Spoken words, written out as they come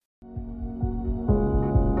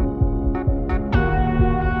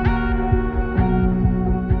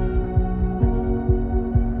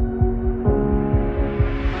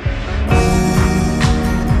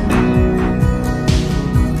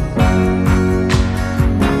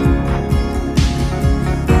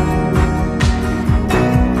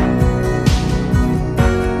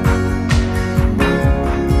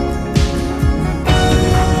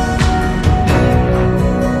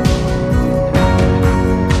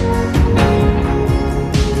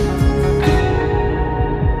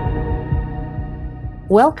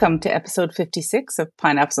Welcome to episode 56 of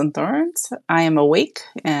Pineapples and Thorns. I am awake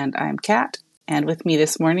and I'm Kat, and with me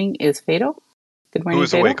this morning is Fado. Good morning, Who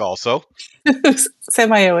is Fado. awake also?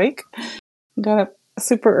 Semi-awake. Got up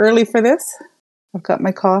super early for this. I've got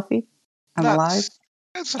my coffee. I'm alive.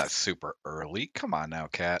 It's not super early. Come on now,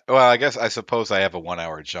 Kat. Well, I suppose I have a 1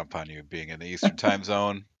 hour jump on you being in the Eastern time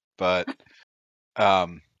zone, but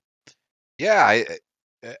yeah,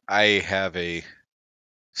 I have a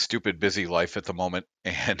stupid busy life at the moment,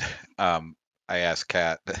 and I asked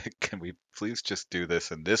Kat, can we please just do this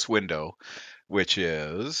in this window, which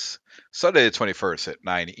is Sunday the 21st at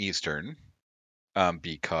 9 Eastern,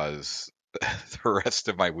 because the rest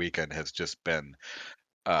of my weekend has just been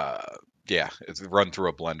it's run through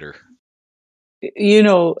a blender. You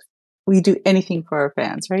know, we do anything for our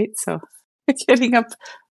fans, right? So getting up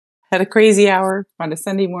at a crazy hour on a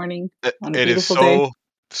Sunday morning on a It is beautiful day.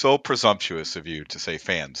 so presumptuous of you to say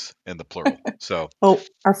fans in the plural. So, Oh,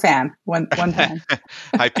 our fan. One fan.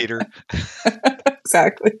 hi, Peter.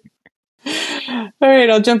 Exactly. All right,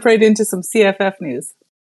 I'll jump right into some CFF news.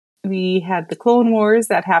 We had the Clone Wars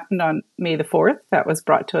that happened on May the 4th. That was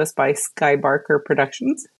brought to us by Sky Barker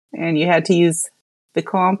Productions. And you had to use the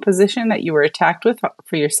composition that you were attacked with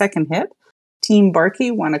for your second hit. Team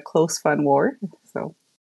Barky won a close, fun war. So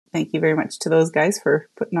thank you very much to those guys for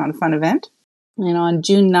putting on a fun event. And on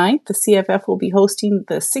June 9th, the CFF will be hosting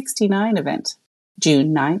the 69 event.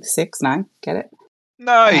 June 9th, 6-9, get it?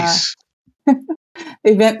 Nice.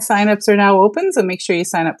 Event signups are now open, so make sure you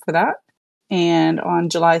sign up for that. And on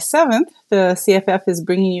July 7th, the CFF is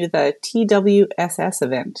bringing you the TWSS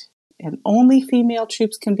event. And only female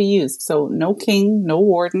troops can be used. So no king, no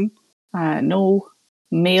warden, no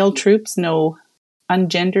male troops, no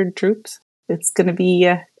ungendered troops. It's going to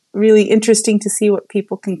be really interesting to see what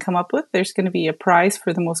people can come up with. There's going to be a prize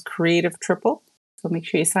for the most creative triple. So make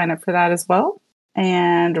sure you sign up for that as well.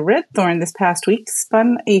 And Red Thorn this past week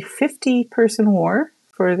spun a 50-person war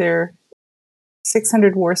for their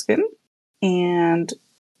 600 war spin. And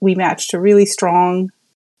we matched a really strong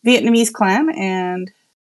Vietnamese clan and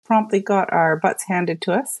promptly got our butts handed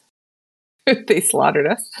to us. They slaughtered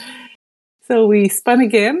us. So we spun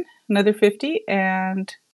again, another 50,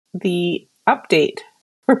 and the update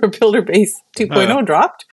for Builder Base 2.0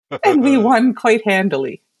 dropped, and we won quite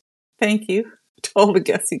handily. Thank you to all the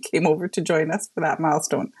guests who came over to join us for that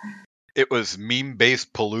milestone. It was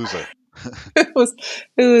meme-based Palooza. It was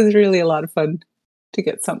really a lot of fun to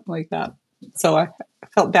get something like that. So I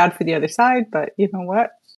felt bad for the other side, but you know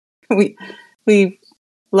what? We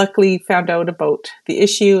luckily found out about the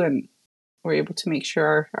issue and were able to make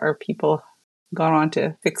sure our people got on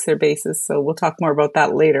to fix their bases. So we'll talk more about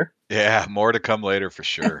that later. Yeah, more to come later for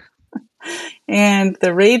sure. And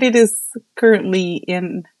the Rated is currently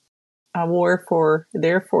in a war for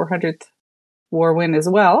their 400th war win as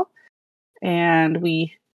well. And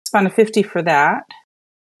we spun a 50 for that.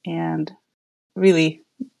 And really,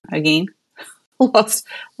 again, lost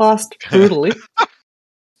brutally.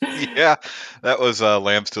 Yeah, that was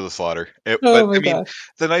lambs to the slaughter. My gosh.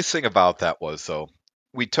 The nice thing about that was, though,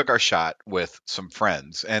 we took our shot with some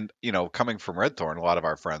friends, and coming from Red Thorn, a lot of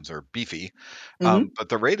our friends are beefy. But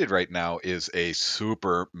the Rated right now is a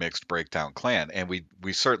super mixed breakdown clan, and we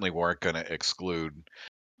certainly weren't going to exclude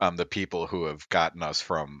the people who have gotten us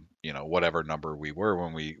from whatever number we were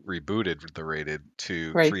when we rebooted the Rated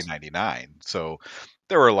to Right. 399. So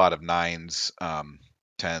there were a lot of 9s, 10s,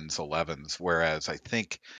 11s, whereas I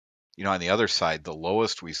think on the other side the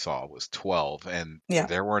lowest we saw was 12, and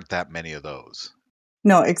there weren't that many of those.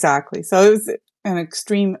 No, exactly. So it was an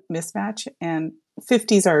extreme mismatch, and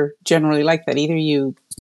 50s are generally like that. Either you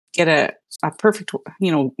get a perfect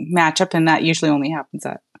matchup, and that usually only happens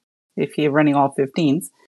if you're running all 15s,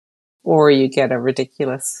 or you get a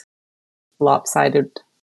ridiculous lopsided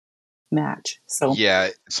match. So yeah,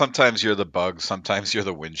 sometimes you're the bug, sometimes you're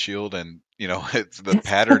the windshield, and it's the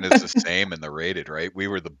pattern is the same in the Rated, right? We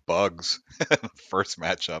were the bugs in the first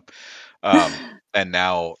matchup, and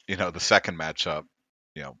now the second matchup,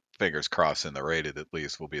 fingers crossed in the Rated at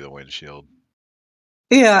least will be the windshield.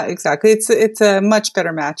 Yeah, exactly. It's a much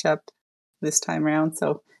better matchup this time around.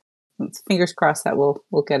 So fingers crossed that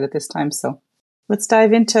we'll get it this time. So let's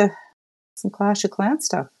dive into some Clash of Clans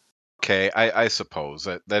stuff. Okay, I suppose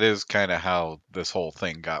that is kind of how this whole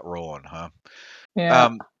thing got rolling, huh?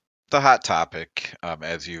 Yeah. The hot topic,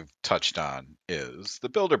 as you've touched on, is the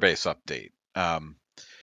Builder Base update.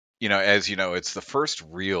 As you know, it's the first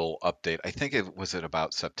real update. I think it was at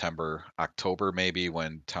about September, October, maybe,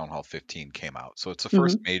 when Town Hall 15 came out. So it's the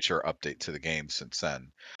first major update to the game since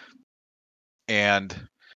then, and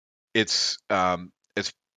it's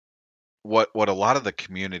what a lot of the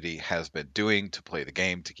community has been doing to play the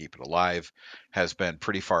game to keep it alive has been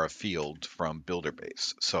pretty far afield from builder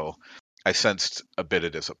base. So I sensed a bit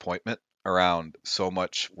of disappointment around so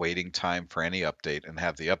much waiting time for any update and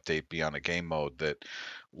have the update be on a game mode that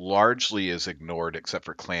largely is ignored except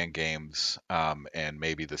for clan games, and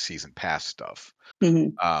maybe the season pass stuff. Hmm.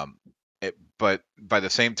 Um, but by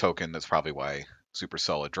the same token, that's probably why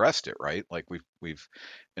Supercell addressed it, right? Like we've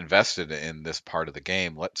invested in this part of the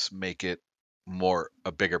game. Let's make it more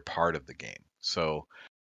a bigger part of the game. So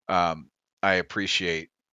um, I appreciate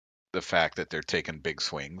the fact that they're taking big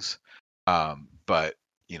swings. But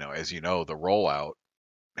as you know, the rollout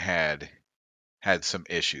had had some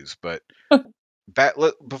issues. But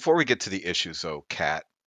before we get to the issues, though, Kat,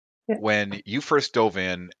 Yeah. when you first dove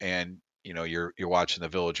in and you're watching the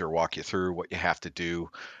villager walk you through what you have to do,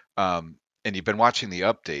 and you've been watching the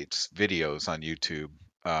updates videos on YouTube,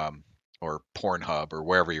 or Pornhub or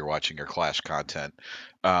wherever you're watching your Clash content,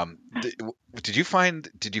 did you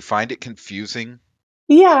find it confusing?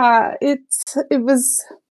 Yeah, it was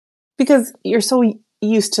because you're so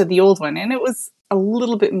used to the old one, and it was a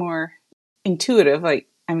little bit more intuitive. Like,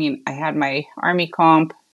 I mean, I had my army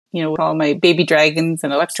comp, with all my baby dragons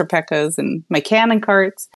and electro pekkas and my cannon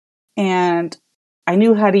carts, and I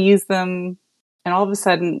knew how to use them. And all of a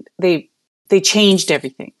sudden, they changed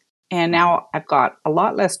everything, and Mhm. now I've got a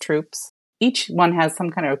lot less troops. Each one has some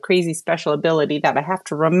kind of crazy special ability that I have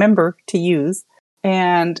to remember to use,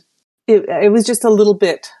 and it was just a little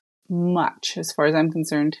bit much as far as I'm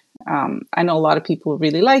concerned. I know a lot of people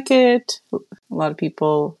really like it. A lot of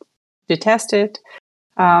people detest it.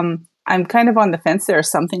 Mhm. I'm kind of on the fence. There are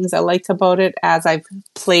some things I like about it. As I've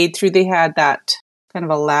played through, they had that kind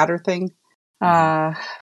of a ladder thing, Mhm. uh,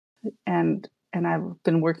 and I've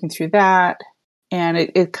been working through that, and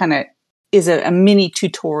it kind of is a mini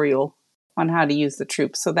tutorial on how to use the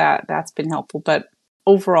troops. So that's been helpful. But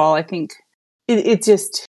overall, I think it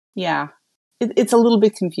just, yeah, it's a little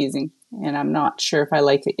bit confusing, and I'm not sure if I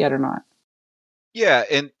like it yet or not. Yeah,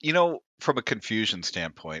 and from a confusion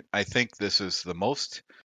standpoint, I think this is the most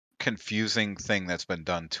confusing thing that's been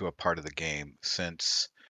done to a part of the game since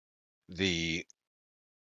the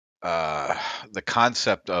uh the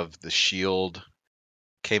concept of the shield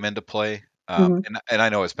came into play. Hmm. And I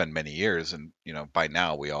know it's been many years, and by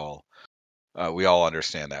now we all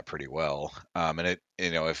understand that pretty well. And it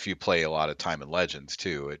if you play a lot of time in Legends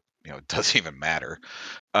too, it doesn't even matter.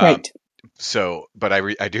 Um, Right. but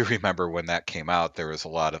I do remember when that came out, there was a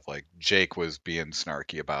lot of like Jake was being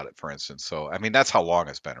snarky about it, for instance. So I mean, that's how long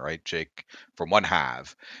it's been, right? Jake from One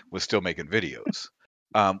Half was still making videos.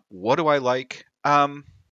 What do I like?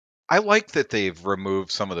 I like that they've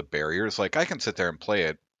removed some of the barriers. Like I can sit there and play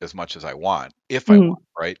it as much as I want, if I Hmm. want,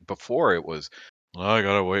 right? Before it was, "Well, I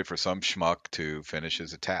gotta wait for some schmuck to finish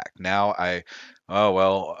his attack. Now oh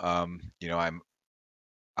well, I'm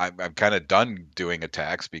kind of done doing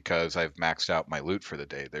attacks because I've maxed out my loot for the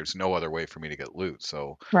day. There's no other way for me to get loot.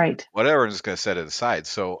 So Right. whatever, I'm just going to set it aside.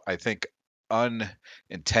 So I think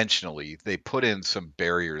unintentionally they put in some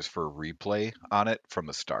barriers for replay on it from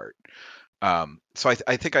the start. So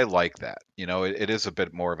I think I like that. It is a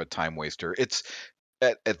bit more of a time waster. It's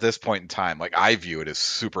at this point in time, like I view it as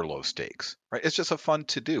super low stakes, right? It's just a fun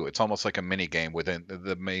to do. It's almost like a mini game within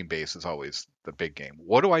the main base is always the big game.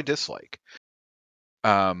 What do I dislike?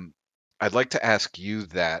 Um, I'd like to ask you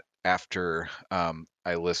that after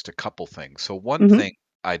I list a couple things. So one Hmm. thing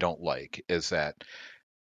I don't like is that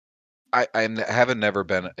I haven't never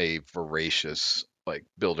been a voracious like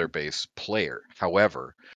builder based player.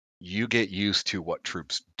 However, you get used to what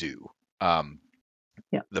troops do. Um,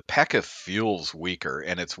 Yeah. the P.E.K.K.A feels weaker,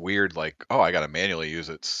 and it's weird. Like, oh, I got to manually use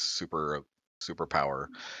its superpower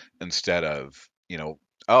instead of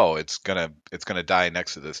oh, it's gonna die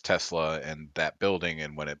next to this Tesla and that building,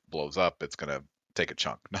 and when it blows up, it's gonna take a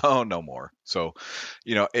chunk. No, no more. So,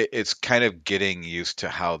 it's kind of getting used to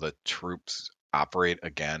how the troops operate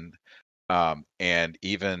again. And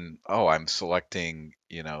even, oh, I'm selecting,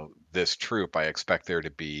 this troop. I expect there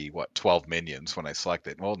to be what 12 minions when I select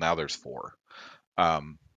it. Well, now there's four.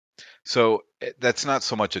 Um, so that's not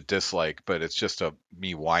so much a dislike, but it's just a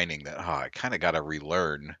me whining that I kind of got to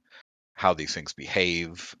relearn how these things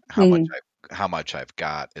behave, Hmm. how much I've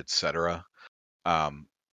got, etc. Um,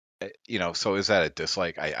 so is that a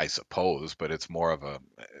dislike? I suppose, but it's more of a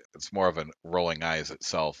rolling eyes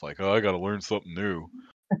itself, like, oh, I got to learn something new.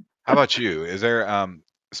 How about you? Is there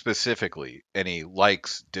specifically any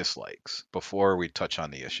likes, dislikes before we touch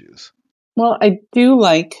on the issues? Well, I do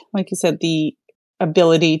like you said, the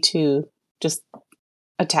ability to just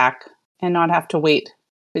attack and not have to wait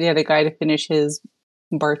for the other guy to finish his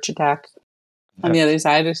Barch attack. on the other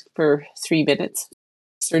side for 3 minutes.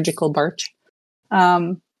 Surgical barch.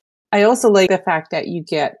 I also like the fact that you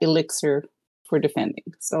get elixir for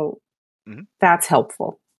defending. So that's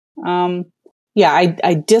helpful.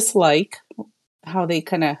 I dislike how they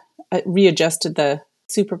kind of readjusted the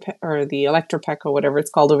or the Electropec or whatever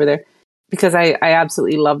it's called over there, because I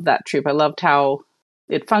absolutely loved that troop. I loved how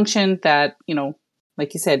it functioned, that,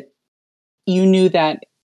 like you said, you knew that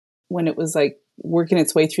when it was like working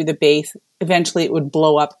its way through the base, eventually it would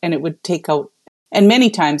blow up and it would take out, and many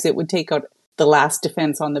times it would take out the last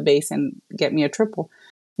defense on the base and get me a triple.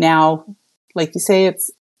 Now, like you say,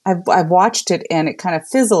 I've watched it and it kind of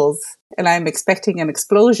fizzles and I'm expecting an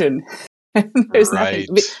explosion. There's nothing,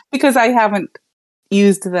 because I haven't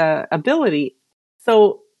used the ability.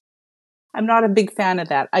 So I'm not a big fan of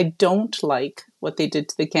that. I don't like what they did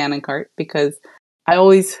to the cannon cart, because I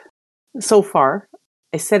always, so far,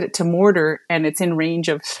 I set it to mortar and it's in range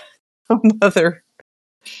of some other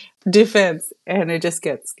defense and it just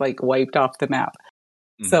gets like wiped off the map.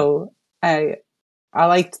 So I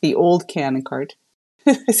liked the old cannon cart.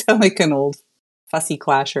 I sound like an old fussy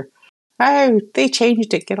clasher. Oh, they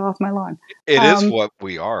changed it. Get off my lawn. It is what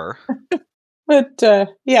we are. But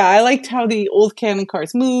I liked how the old cannon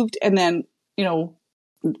carts moved, and then,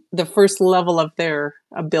 the first level of their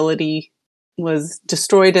ability was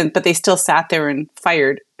destroyed, but they still sat there and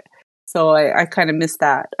fired. So I kind of missed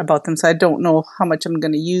that about them. So I don't know how much I'm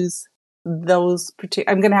going to use those.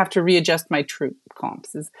 I'm going to have to readjust my troop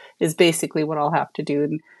comps is basically what I'll have to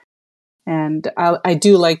do. And I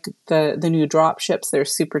do like the new drop ships. They're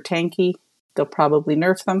super tanky. They'll probably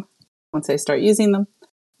nerf them once I start using them.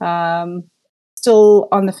 Still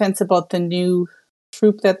on the fence about the new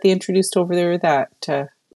troop that they introduced over there, that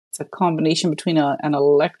it's a combination between an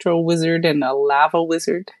electro wizard and a lava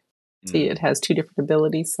wizard. See, it has 2 different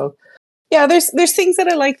abilities. So yeah, there's things that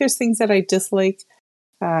I like, there's things that I dislike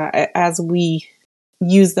as we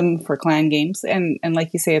use them for clan games. And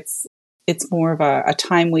like you say, it's more of a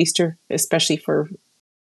time waster, especially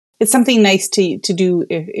it's something nice to do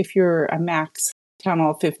if you're a max Town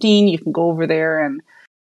Hall 15. You can go over there and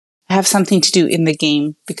have something to do in the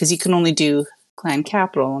game, because you can only do Clan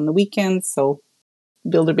Capital on the weekends. So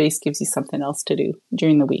Builder Base gives you something else to do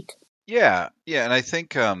during the week. Yeah, and I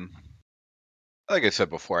think, like I said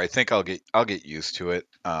before, I think I'll get used to it.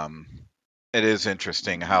 It is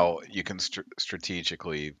interesting how you can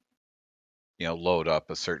strategically, load up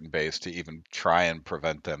a certain base to even try and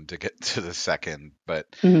prevent them to get to the second. But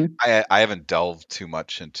I haven't delved too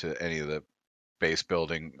much into any of the base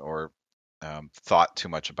building or thought too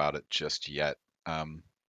much about it just yet.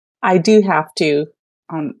 I do have to,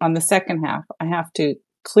 on the second half, I have to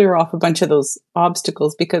clear off a bunch of those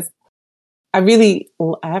obstacles, because I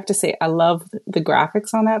have to say, I love the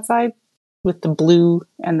graphics on that side with the blue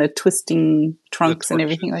and the twisting trunks and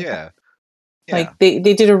everything like that. Yeah. Like they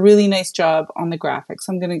did a really nice job on the graphics.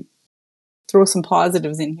 I'm going to throw some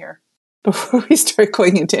positives in here before we start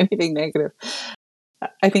going into anything negative.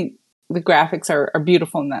 I think the graphics are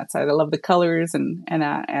beautiful on that side. I love the colors, and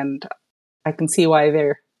I can see why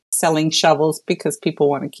they're selling shovels, because people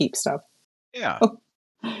want to keep stuff. Yeah.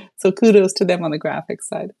 So kudos to them on the graphics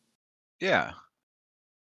side. Yeah.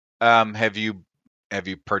 Have you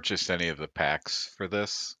purchased any of the packs for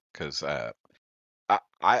this? Because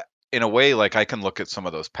I in a way, like, I can look at some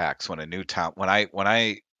of those packs when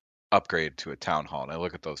I upgrade to a town hall and I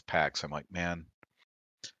look at those packs, I'm like, man,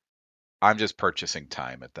 I'm just purchasing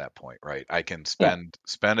time at that point, right? I can spend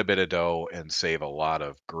a bit of dough and save a lot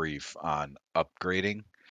of grief on upgrading.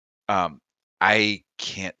 I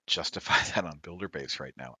can't justify that on Builder Base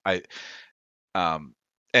right now. And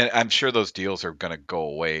I'm sure those deals are going to go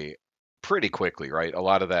away pretty quickly, right? A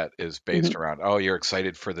lot of that is based around, oh, you're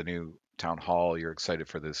excited for the new town hall, you're excited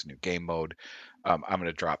for this new game mode. I'm going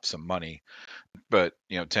to drop some money. But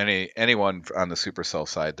to anyone on the Supercell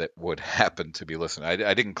side that would happen to be listening,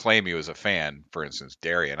 I didn't claim you as a fan. For instance,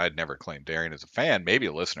 Darian, I'd never claimed Darian as a fan. Maybe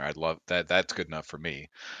a listener. I'd love that. That's good enough for me.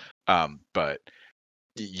 But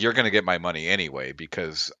you're going to get my money anyway,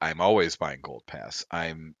 because I'm always buying Gold Pass.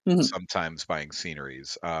 I'm sometimes buying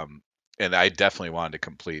sceneries. And I definitely wanted to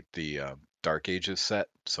complete the Dark Ages set,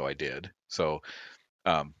 so I did. So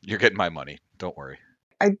you're getting my money. Don't worry.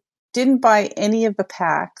 I didn't buy any of the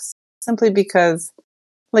packs simply because,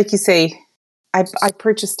 like you say, I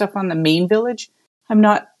purchased stuff on the main village. I'm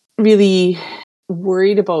not really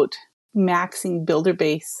worried about maxing Builder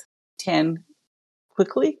Base 10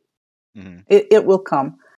 quickly. It will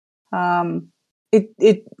come.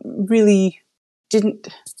 It really didn't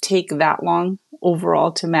take that long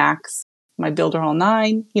overall to max my Builder Hall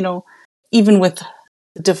 9. Even with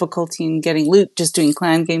the difficulty in getting loot, just doing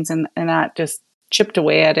clan games, and that just chipped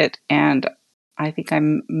away at it. And I think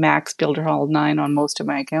I'm max Builder Hall 9 on most of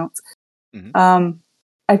my accounts. Mhm.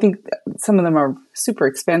 I think some of them are super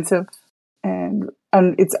expensive, and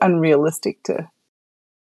it's unrealistic to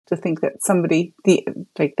think that somebody, the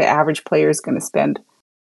average player, is going to spend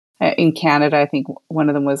in Canada. I think one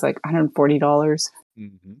of them was like $140.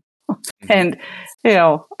 Mhm. Mhm. And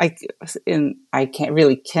I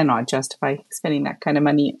cannot justify spending that kind of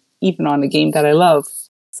money even on a game that I love.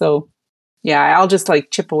 So yeah, I'll just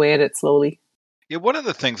like chip away at it slowly. Yeah, one of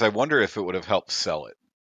the things I wonder if it would have helped sell it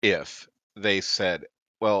if they said,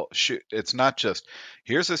 well, shoot, it's not just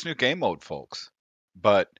here's this new game mode, folks,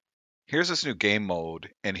 but here's this new game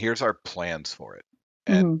mode and here's our plans for it.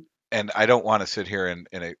 And Mm-hmm. and I don't want to sit here and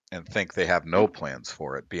think they have no plans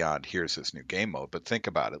for it beyond here's this new game mode, but think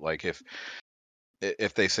about it. Like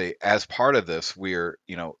if they say as part of this we're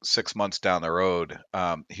 6 months down the road,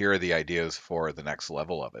 here are the ideas for the next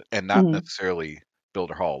level of it, and not Mm-hmm. necessarily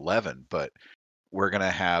Builder Hall 11, but we're going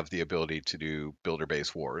to have the ability to do builder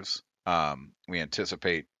base wars. We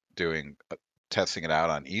anticipate doing testing it out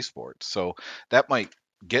on esports, so that might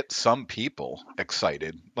get some people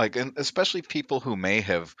excited, like, and especially people who may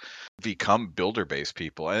have become builder base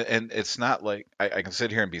people. And it's not like I can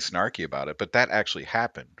sit here and be snarky about it, but that actually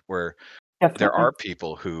happened where there Definitely. are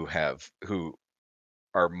people who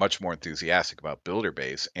are much more enthusiastic about builder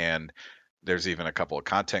base, and there's even a couple of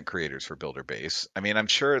content creators for builder base. I mean, I'm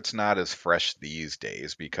sure it's not as fresh these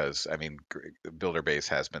days because I mean builder base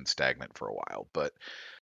has been stagnant for a while, but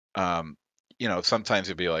um sometimes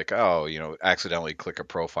it'd be like, oh, accidentally click a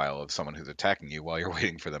profile of someone who's attacking you while you're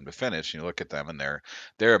waiting for them to finish, and you look at them and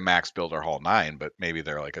they're a max Builder Hall 9, but maybe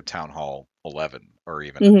they're like a Town Hall 11 or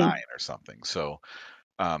even a 9 Mm-hmm. or something. So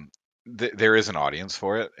um, there is an audience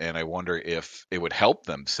for it, and I wonder if it would help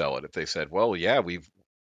them sell it if they said, "Well, yeah, we've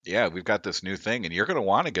got this new thing, and you're going to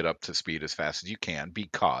want to get up to speed as fast as you can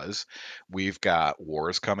because we've got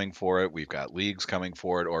wars coming for it, we've got leagues coming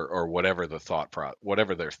for it, or whatever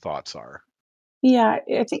whatever their thoughts are." Yeah,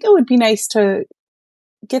 I think it would be nice to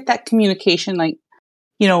get that communication, like,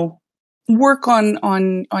 you know, work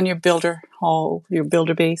on your builder hall, your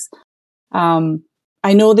builder base. Um,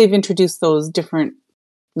 I know they've introduced those different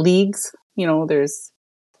leagues. There's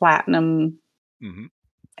platinum Hmm.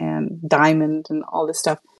 and diamond and all this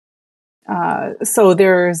stuff. So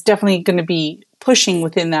there's definitely going to be pushing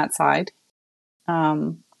within that side.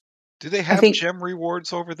 Um, Do they I have think gem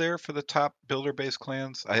rewards over there for the top builder base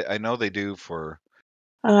clans? I know they do for.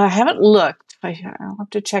 I haven't looked. I'll have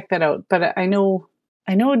to check that out. But I know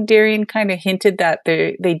Darian kind of hinted that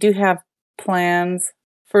they do have plans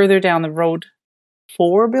further down the road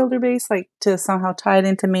for builder base, like to somehow tie it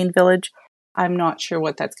into main village. I'm not sure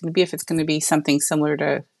what that's going to be. If it's going to be something similar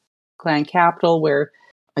to Clan Capital, where,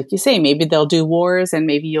 like you say, maybe they'll do wars and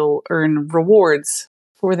maybe you'll earn rewards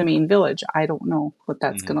for the main village. I don't know what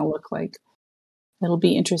that's Mhm. going to look like. It'll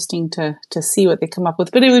be interesting to see what they come up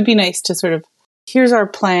with. But it would be nice to sort of, here's our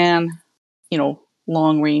plan,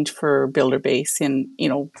 long range for builder base, and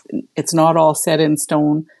it's not all set in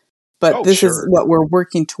stone, but Oh, this is sure. what we're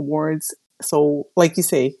working towards. So, like you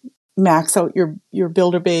say, max out your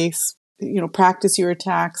builder base. Practice your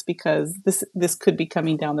attacks because this could be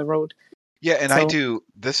coming down the road. Yeah, and So,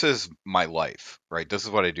 this is my life, right? This is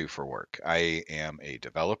what I do for work. I am a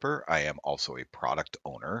developer. I am also a product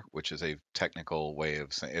owner, which is a technical way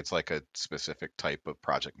of saying it's like a specific type of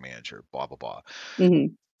project manager, blah, blah, blah.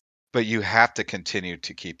 mhm, But you have to continue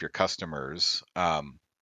to keep your customers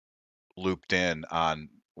looped in on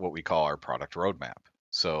what we call our product roadmap.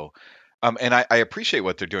 So, and I appreciate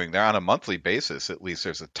what they're doing. They're on a monthly basis. At least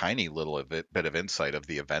there's a tiny little bit of insight of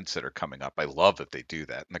the events that are coming up. I love that they do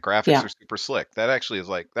that, and the graphics yeah, are super slick. That actually is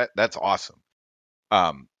like that. That's awesome.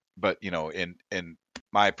 Um, but in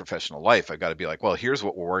my professional life, I've got to be like, well, here's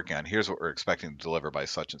what we're working on. Here's what we're expecting to deliver by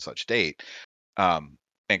such and such date, and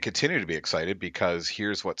continue to be excited because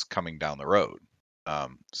here's what's coming down the road.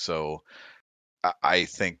 So I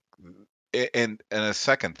think, and a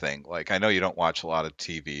second thing, like I know you don't watch a lot of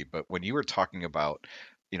TV, but when you were talking about,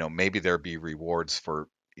 maybe there be rewards for,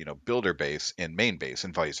 builder base and main base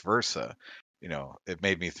and vice versa, it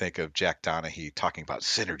made me think of Jack Donaghy talking about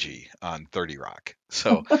synergy on 30 Rock.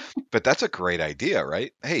 So, but that's a great idea,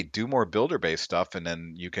 right? Hey, do more builder base stuff and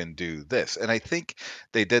then you can do this. And I think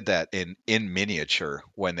they did that in miniature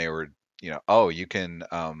when they were, oh, you can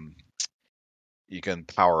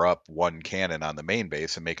power up one cannon on the main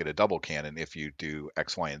base and make it a double cannon if you do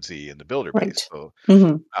X, Y, and Z in the builder base. right. So,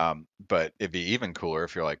 Hmm. but it'd be even cooler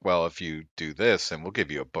if you're like, well, if you do this, and we'll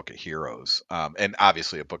give you a book of heroes. And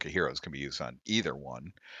obviously, a book of heroes can be used on either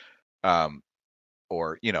one. Um,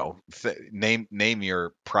 or name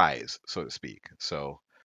your prize, so to speak. So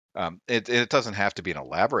it doesn't have to be an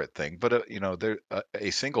elaborate thing, but there a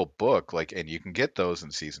single book, like, and you can get those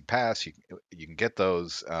in season pass. You can get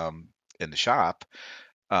those in the shop.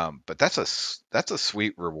 But that's a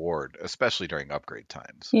sweet reward, especially during upgrade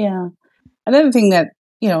times. Yeah. Another thing that,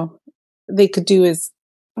 they could do is,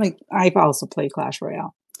 like, I've also played Clash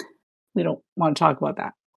Royale. We don't want to talk about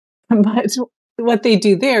that. But what they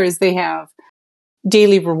do there is they have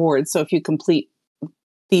daily rewards. So if you complete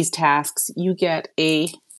these tasks, you get a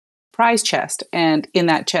prize chest. And in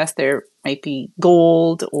that chest, there might be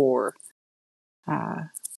gold or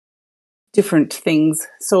different things.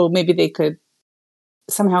 So maybe they could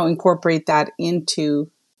somehow incorporate that into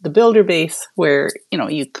the builder base where,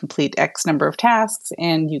 you complete X number of tasks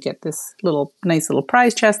and you get this nice little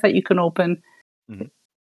prize chest that you can open,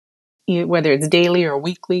 whether it's daily or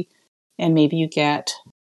weekly. And maybe you get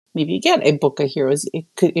a book of heroes. It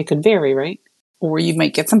could vary, right? Or you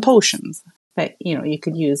might get some potions that, you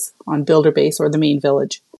could use on builder base or the main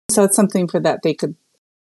village. So it's something for that they could,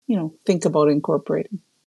 think about incorporating.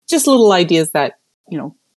 Just little ideas that,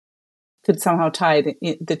 could somehow tie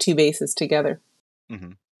the two bases together.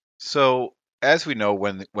 Mm-hmm. So as we know,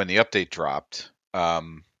 when the update dropped,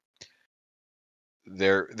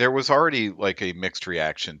 there was already like a mixed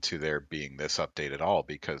reaction to there being this update at all,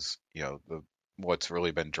 because what's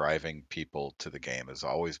really been driving people to the game has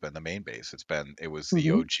always been the main base. It was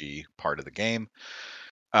the OG part of the game,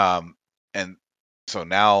 and so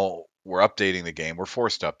now we're updating the game. We're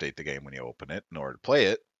forced to update the game when you open it in order to play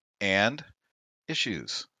it, and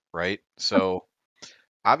issues, right? So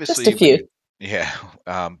obviously, Just a few. yeah,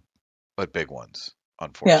 but big ones, Yeah.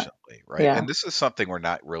 unfortunately, right? Yeah. And this is something we're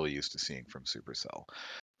not really used to seeing from Supercell.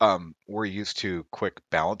 We're used to quick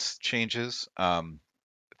balance changes,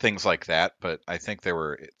 things like that. But I think there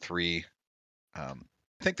were three. I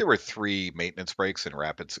think there were three maintenance breaks in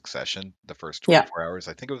rapid succession the first 24 hours.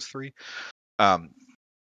 I think it was three. Um,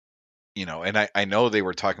 and I know they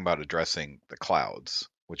were talking about addressing the clouds,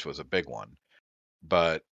 which was a big one,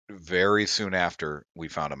 but very soon after we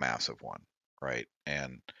found a massive one, right?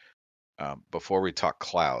 And before we talk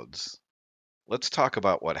clouds, let's talk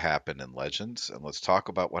about what happened in Legends, and let's talk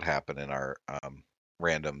about what happened in our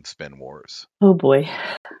random spin wars. Oh boy,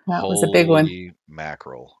 that was a big one. Holy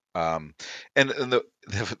mackerel! And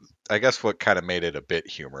I guess what kind of made it a bit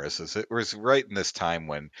humorous is it was right in this time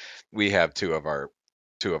when we have two of our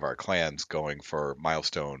clans going for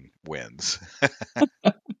milestone wins.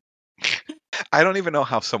 I don't even know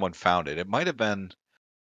how someone found it. It might have been,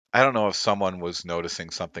 I don't know if someone was noticing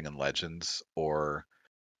something in Legends,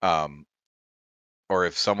 um or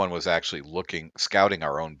if someone was actually scouting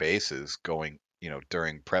our own bases going,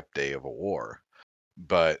 during prep day of a war.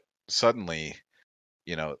 But suddenly,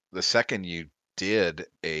 the second you did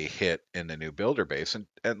a hit in the new builder base,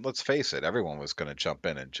 and let's face it, everyone was going to jump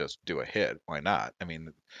in and just do a hit. Why not? I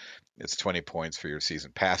mean, it's 20 points for your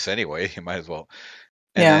season pass anyway. You might as well.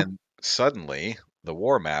 And Yeah. then suddenly the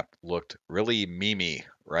war map looked really memey,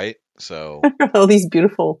 right? So All these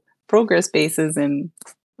beautiful progress bases and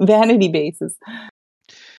vanity bases.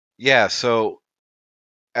 yeah, so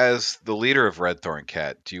as the leader of Red Thorn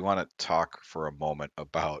Cat, do you want to talk for a moment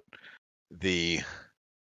about the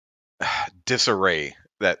disarray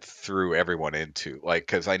that threw everyone into? Like,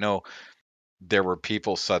 because I know there were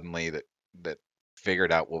people suddenly that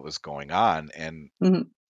figured out what was going on, and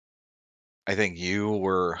I think you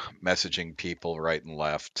were messaging people right and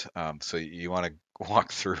left. So you want to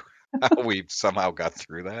walk through how we somehow got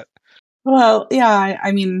through that? Well, yeah.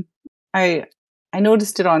 I mean, I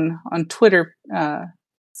noticed it on Twitter.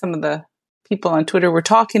 Some of the people on Twitter were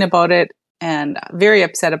talking about it and very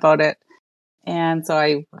upset about it. And so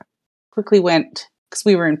I quickly went, because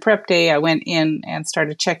we were in prep day, I went in and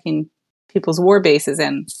started checking people's war bases.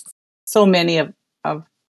 And so many of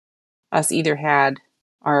us either had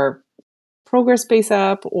our progress base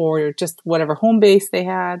up or just whatever home base they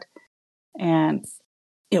had. And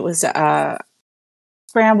it was a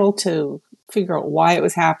scramble to figure out why it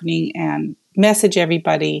was happening and message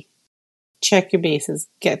everybody, check your bases,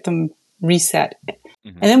 get them reset.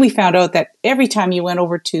 And then we found out that every time you went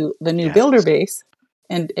over to the new builder base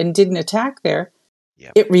and did an attack there,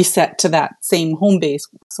 it reset to that same home base.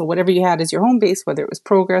 So whatever you had as your home base, whether it was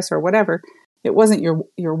progress or whatever, it wasn't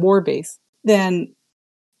your war base. Then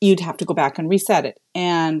you'd have to go back and reset it.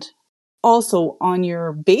 And also on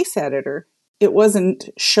your base editor, it wasn't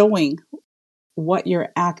showing what your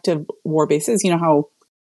active war base is. You know how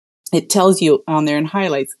it tells you on there in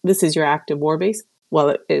highlights, this is your active war base?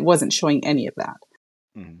 Well, it wasn't showing any of that.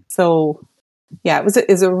 So, yeah, it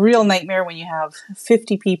was a real nightmare when you have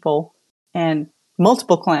 50 people and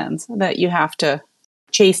multiple clans that you have to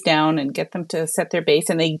chase down and get them to set their base,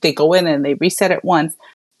 and they go in and they reset it once,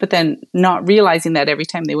 but then not realizing that every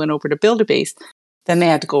time they went over to build a base, then they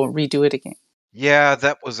had to go and redo it again. Yeah,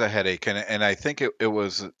 that was a headache, and I think it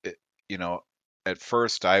was you know, at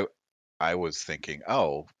first I was thinking,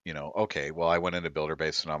 oh, okay, well I went into builder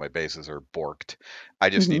base and all my bases are borked. I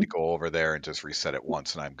just need to Mm-hmm. go over there and just reset it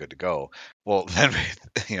once and I'm good to go. Well, then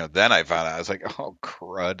then I found out I was like, oh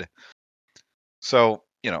crud. So,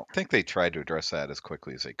 I think they tried to address that as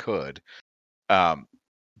quickly as they could. Um,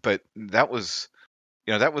 but that was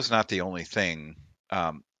not the only thing.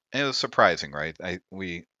 And it was surprising, right?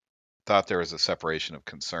 We thought there was a separation of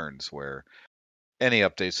concerns where any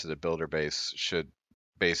updates to the builder base should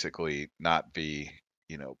basically not be,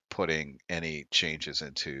 putting any changes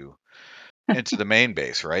into the main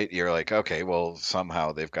base, right? You're like, okay, well,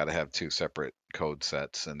 somehow they've got to have two separate code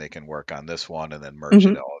sets and they can work on this one and then merge it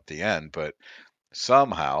Mm-hmm. all at the end. But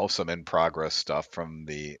somehow some in progress stuff from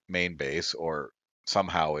the main base or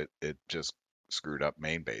somehow it just screwed up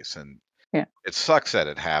main base. And Yeah. it sucks that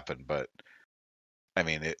it happened, but I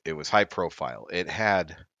mean, it was high profile.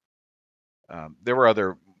 There were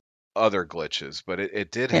other glitches, but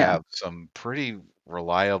it did Yeah. have some pretty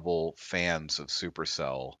reliable fans of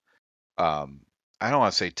Supercell. Um, I don't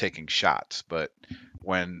want to say taking shots, but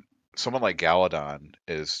when someone like Galadon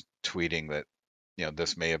is tweeting that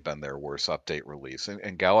this may have been their worst update release,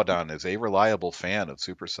 and Galadon is a reliable fan of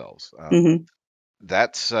Supercells, Mm-hmm.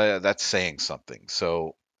 that's saying something.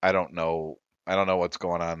 So I don't know what's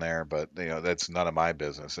going on there, but that's none of my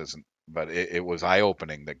business, isn't. But it was eye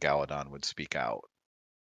opening that Galadon would speak out.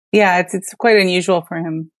 Yeah, it's quite unusual for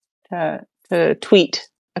him to tweet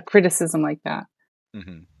a criticism like that.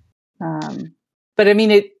 Hmm. Um, but I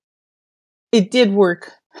mean, it did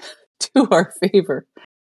work to our favor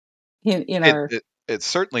in It, our. it it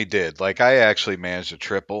certainly did. Like I actually managed a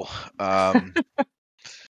triple, and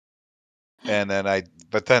then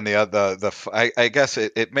but then I guess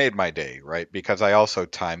it made my day, right? Because I also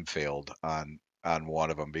time failed on one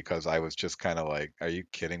of them because I was just kind of like, are you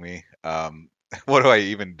kidding me? What do I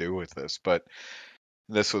even do with this? But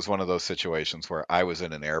this was one of those situations where I was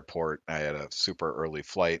in an airport. I had a super early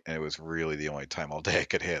flight, and it was really the only time all day I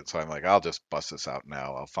could hit. So I'm like, I'll just bust this out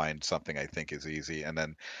now. I'll find something I think is easy, and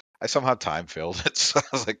then I somehow time filled it. So I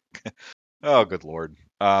was like, oh, good lord.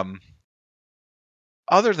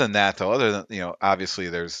 Other than that, though, other than obviously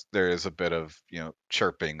there is a bit of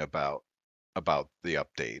chirping about the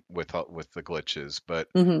update with the glitches,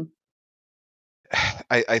 but Mhm.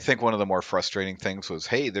 I think one of the more frustrating things was,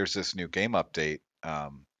 hey, there's this new game update,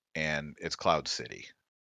 and it's Cloud City,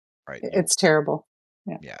 right? It's terrible.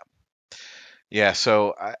 Yeah. Yeah, yeah.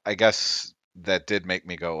 So I guess that did make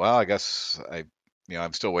me go, well, I guess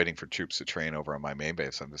I'm still waiting for troops to train over on my main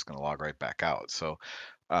base. I'm just going to log right back out. So,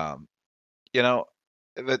 um, you know,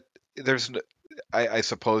 that there's, I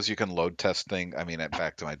suppose you can load test thing. I mean,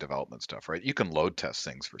 back to my development stuff, right? You can load test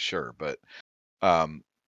things for sure, but um,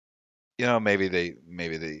 maybe they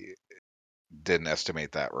didn't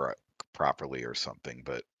estimate that properly or something.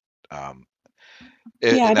 But um,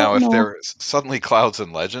 Yeah, I now, don't if know. there suddenly Clouds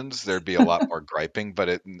and Legends, there'd be a lot more griping.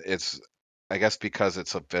 But it's, I guess, because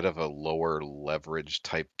it's a bit of a lower leverage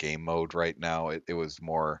type game mode right now. It was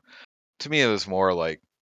more, to me, it was more like,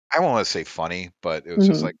 I won't want to say funny, but it was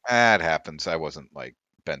just Mhm. like, it happens. I wasn't like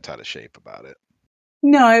bent out of shape about it.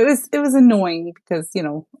 No, it was annoying because,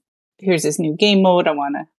 here's this new game mode. I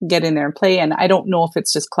want to get in there and play. And I don't know if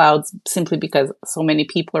it's just clouds simply because so many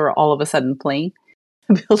people are all of a sudden playing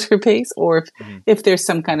builder base, or Hmm. if there's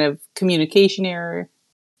some kind of communication error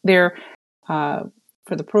there uh,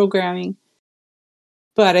 for the programming.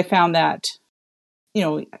 But I found that,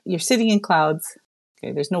 you're sitting in clouds.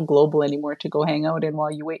 Okay, there's no global anymore to go hang out in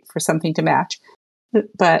while you wait for something to match.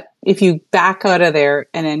 But if you back out of there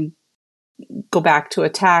and then go back to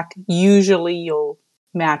attack, usually you'll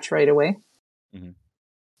match right away. Hmm.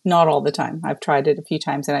 Not all the time. I've tried it a few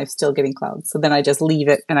times and I'm still getting clouds. So then I just leave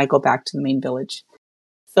it and I go back to the main village.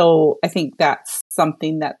 So I think that's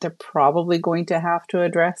something that they're probably going to have to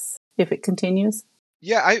address if it continues.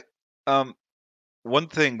 Yeah, um, one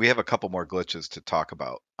thing, we have a couple more glitches to talk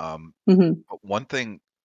about. Mm-hmm. But one thing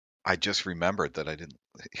I just remembered that I didn't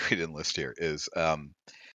we didn't list here is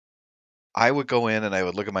I would go in and I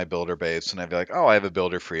would look at my builder base and I'd be like, oh, I have a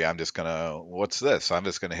builder free. What's this? I'm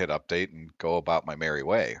just gonna hit update and go about my merry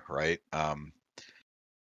way, right?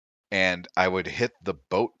 And I would hit the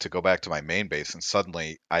boat to go back to my main base, and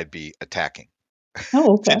suddenly I'd be attacking.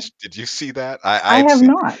 Oh, Did okay. did you see that? I have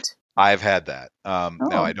not. I've had that. Now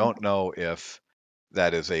I Oh, don't know if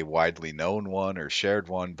that is a widely known one or shared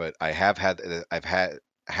one, but I've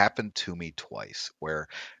happened to me twice where,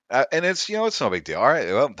 and it's, it's no big deal. All right,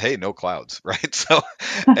 well, hey, no clouds, right? So,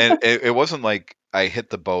 and it wasn't like I hit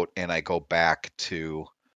the boat and I go back to.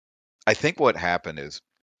 I think what happened is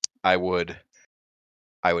I would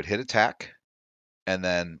hit attack, and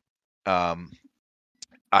then um,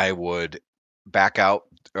 I would back out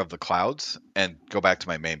of the clouds and go back to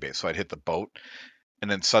my main base. So I'd hit the boat, and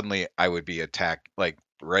then suddenly I would be attacked, like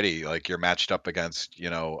ready, like you're matched up against,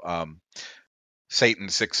 Satan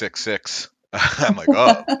 666. I'm like,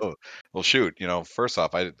 oh, well, shoot. First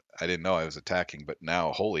off, I didn't know I was attacking, but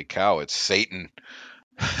now, holy cow, it's Satan.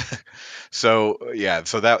 So yeah,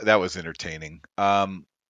 so that was entertaining.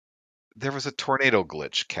 There was a tornado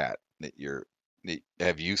glitch, Cat.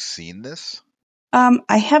 Have you seen this?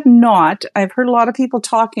 I have not. I've heard a lot of people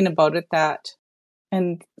talking about it,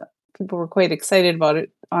 and people were quite excited about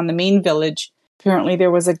it on the main village. Apparently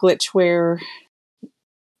there was a glitch where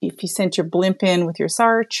if you sent your blimp in with your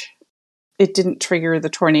Sarch, it didn't trigger the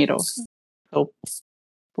tornado. So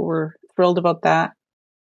people were thrilled about that.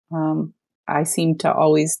 I seem to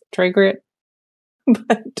always trigger it,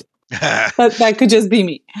 but that could just be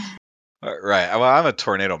me. Right. Well, I'm a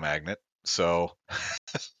tornado magnet, so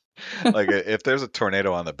like if there's a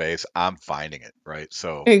tornado on the base, I'm finding it, right?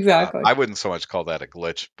 So Exactly. I wouldn't so much call that a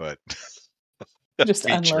glitch, but just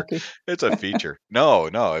feature. Unlucky. It's a feature. No,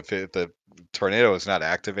 if the tornado is not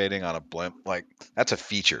activating on a blimp, like that's a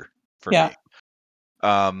feature for me.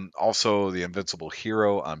 Also, the Invincible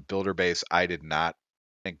Hero on Builder Base, I did not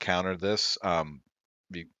encounter this. No,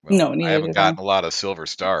 neither I haven't did gotten a lot of silver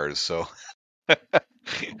stars, so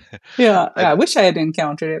yeah, I wish I had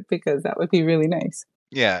encountered it because that would be really nice.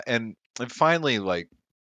 Yeah, and finally, like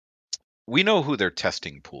we know who their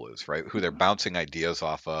testing pool is, right? Who they're bouncing ideas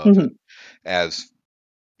off of, and as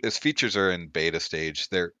features are in beta stage,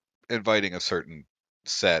 they're inviting a certain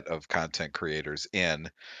set of content creators in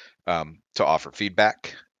to offer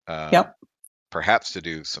feedback, perhaps to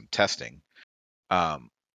do some testing.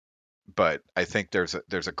 But I think there's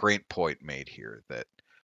a great point made here that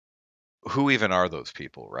who even are those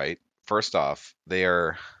people, right? First off, they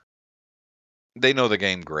know the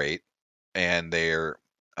game great, and they're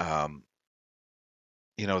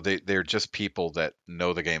they're just people that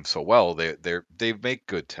know the game so well. They make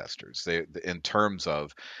good testers. They in terms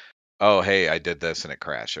of, oh hey, I did this and it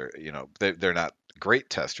crashed, or they're not great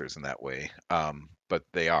testers in that way, but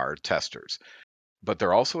they are testers. But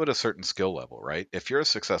they're also at a certain skill level, right? If you're a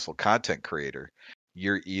successful content creator,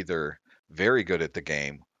 you're either very good at the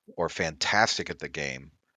game or fantastic at the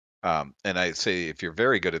game. And I say if you're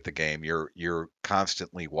very good at the game, you're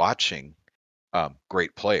constantly watching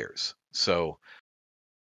great players. So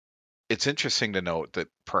it's interesting to note that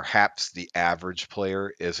perhaps the average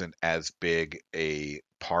player isn't as big a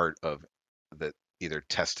part of the either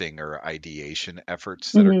testing or ideation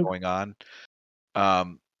efforts that are going on.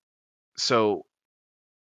 So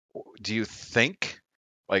do you think,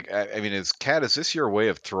 like, I mean, is this your way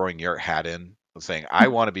of throwing your hat in and saying, I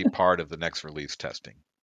want to be part of the next release testing?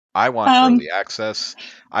 I want early access.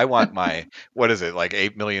 I want my, what is it, like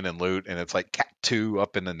 8 million in loot, and it's like Cat 2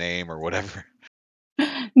 up in the name or whatever.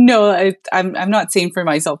 No, I'm not saying for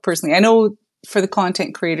myself personally. I know for the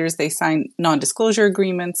content creators, they sign non-disclosure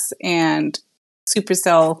agreements, and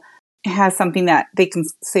Supercell has something that they can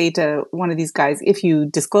say to one of these guys, if you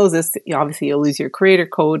disclose this, obviously you'll lose your creator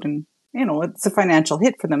code, and it's a financial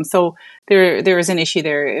hit for them. So there is an issue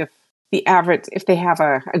there. If they have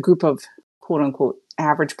a group of quote unquote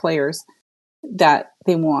average players that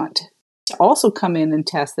they want to also come in and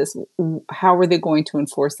test this, how are they going to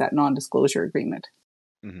enforce that non-disclosure agreement?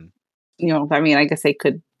 I mean, I guess they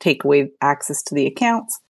could take away access to the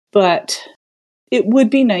accounts, but it would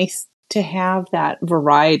be nice to have that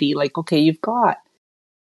variety. Like, okay, you've got,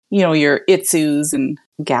 your Itsus and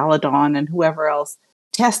Galadon and whoever else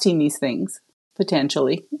testing these things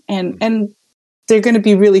potentially. And they're going to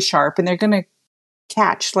be really sharp, and they're going to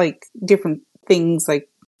catch like different things like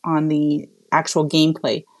on the actual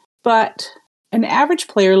gameplay. But an average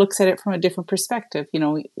player looks at it from a different perspective.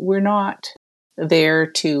 We're not there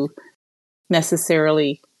to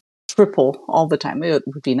necessarily triple all the time. It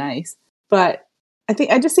would be nice, but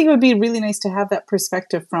I just think it would be really nice to have that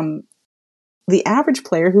perspective from the average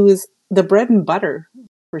player, who is the bread and butter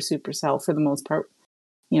for Supercell for the most part.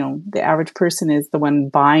 The average person is the one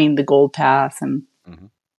buying the gold pass and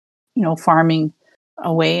farming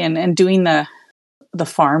away and doing the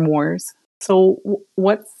farm wars. So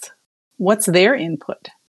what's their input?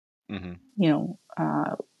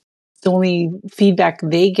 The only feedback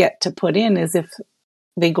they get to put in is if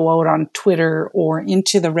they go out on Twitter or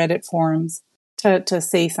into the Reddit forums to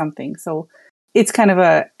say something. So it's kind of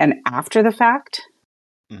an after the fact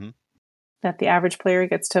Mm-hmm. that the average player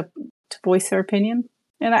gets to voice their opinion.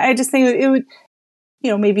 And I just think it would,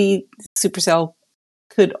 maybe Supercell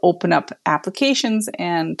could open up applications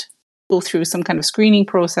and go through some kind of screening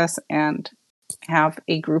process and have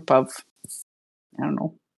a group of, I don't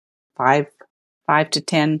know, 5 to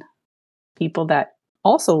 10 people that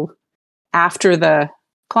also, after the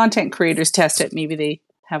content creators test it, maybe they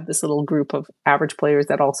have this little group of average players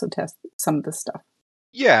that also test some of the stuff.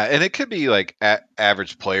 Yeah, and it could be like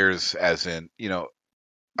average players, as in,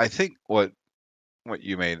 I think what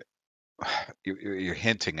you made you're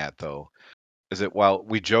hinting at though is that while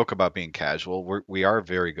we joke about being casual, we are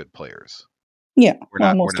very good players. Yeah, well,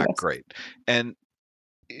 We're most of not us. great, and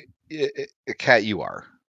Kat, you are.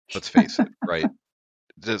 Let's face it, right?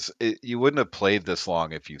 You wouldn't have played this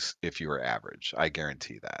long if you were average. I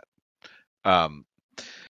guarantee that. Um,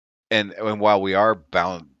 and while we are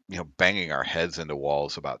bound, banging our heads into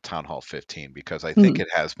walls about Town Hall 15, because I think Mm-hmm. it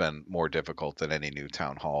has been more difficult than any new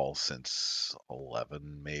Town Hall since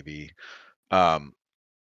 11, maybe.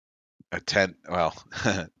 A 10, well,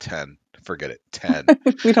 10, forget it, 10.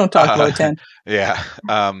 We don't talk Uh, about 10. yeah,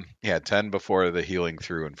 yeah, 10 before the healing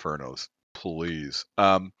through Infernos, please.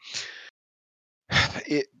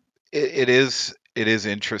 It, it is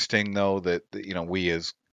interesting though that we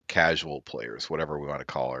as casual players, whatever we want to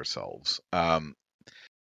call ourselves,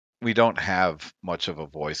 we don't have much of a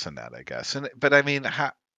voice in that, I guess. But I mean,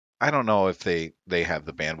 I don't know if they have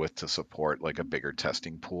the bandwidth to support like a bigger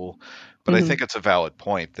testing pool. But I Mm-hmm. think it's a valid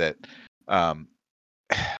point that um,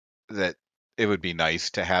 that it would be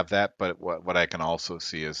nice to have that. But what I can also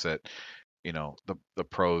see is that the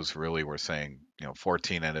pros really were saying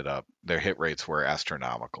 14 ended up their hit rates were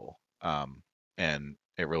astronomical, and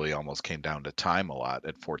it really almost came down to time a lot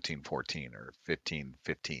at 14-14 or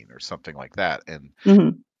 15-15 or something like that. Mm-hmm.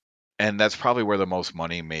 And that's probably where the most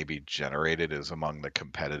money may be generated, is among the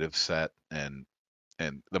competitive set, and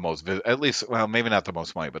the most at least, well, maybe not the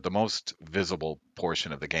most money, but the most visible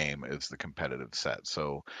portion of the game is the competitive set.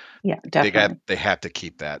 So Yeah, definitely. they have to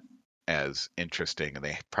keep that as interesting, and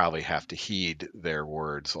they probably have to heed their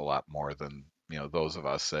words a lot more than those of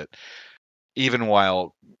us that, even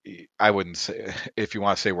while I wouldn't say, if you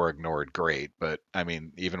want to say we're ignored, great, but I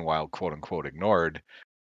mean, even while quote unquote ignored,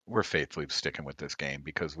 we're faithfully sticking with this game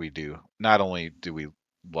because we do, not only do we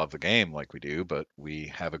love the game like we do, but we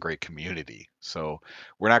have a great community. So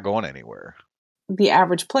we're not going anywhere. The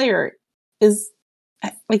average player is,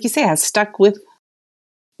 like you say, has stuck with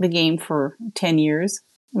the game for 10 years.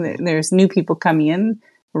 Mhm. There's new people coming in,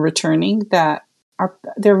 returning, that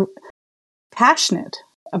they're passionate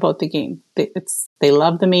about the game. They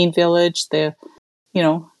love the main village. You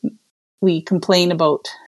know, we complain about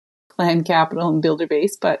Clan Capital and Builder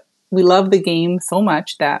Base, but we love the game so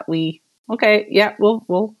much that we'll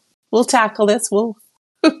tackle this. We'll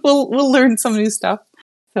we'll learn some new stuff.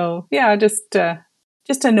 So yeah, just a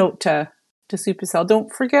note to Supercell.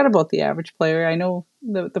 Don't forget about the average player. I know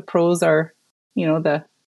the pros are, the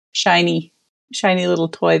shiny little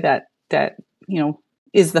toy that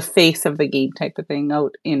is the face of the game type of thing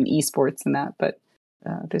out in esports and that. But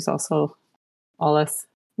there's also all us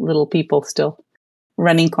little people still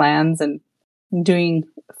running clans and doing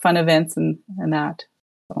fun events and that.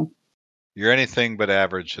 So You're anything but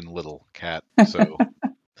average and little, Cat. So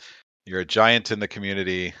you're a giant in the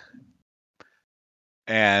community.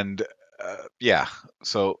 And yeah,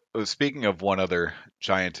 so speaking of one other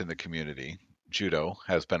giant in the community, Judo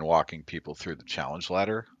has been walking people through the challenge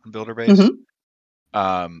ladder on Builder Base. mhm.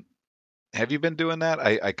 Um, have you been doing that?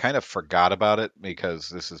 I kind of forgot about it because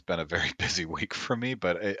this has been a very busy week for me,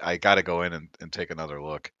 but I got to go in and take another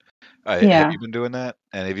look. Have Yeah. you been doing that?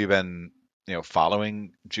 And have you been,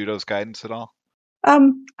 following Judo's guidance at all?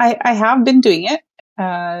 I have been doing it.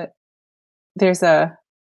 There's a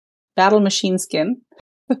battle machine skin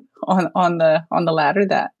on the ladder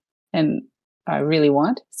that, and I really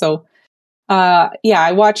want. So yeah,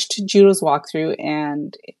 I watched Judo's walkthrough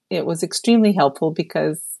and it was extremely helpful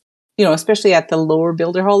because, especially at the lower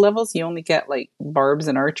builder hall levels, you only get like barbs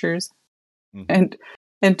and archers, Hmm.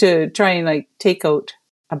 and to try and like take out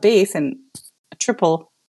a base and a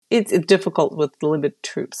triple, it's difficult with limited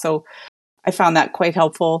troops. So I found that quite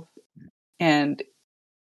helpful, and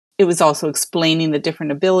it was also explaining the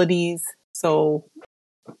different abilities. So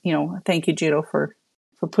thank you, Judo, for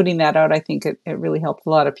putting that out. I think it really helped a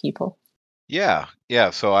lot of people. Yeah, yeah.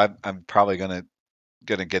 So I'm probably gonna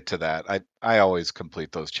get to that. I always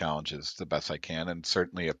complete those challenges the best I can, and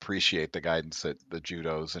certainly appreciate the guidance that the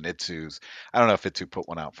Judos and Itsu's. I don't know if Itsu put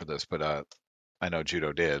one out for this, but I know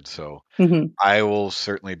Judo did. So Mm-hmm. I will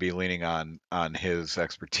certainly be leaning on his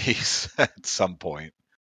expertise at some point.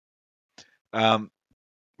 Um,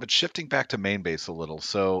 But shifting back to main base a little,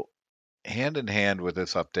 so hand in hand with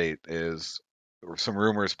this update is some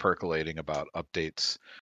rumors percolating about updates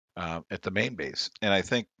at the main base. And I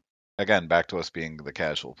think, again, back to us being the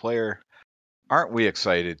casual player, aren't we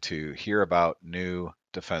excited to hear about new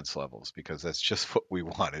defense levels? Because that's just what we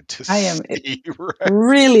wanted to I am see, right?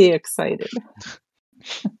 really excited.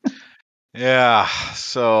 Yeah,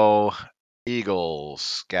 so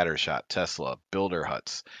Eagles, Scattershot, Tesla, Builder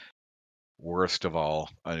Huts. Worst of all,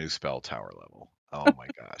 a new spell tower level. Oh my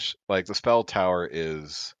gosh. Like the spell tower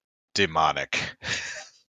is demonic.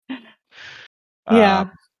 Yeah,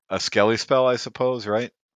 A Skelly spell, I suppose, right?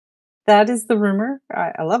 that is the rumor.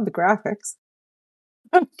 I love the graphics,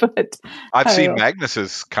 but I've I seen don't.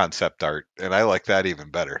 Magnus's concept art, and I like that even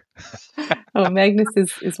better. Oh, Magnus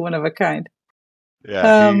is one of a kind.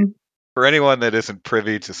 Yeah, he Um, for anyone that isn't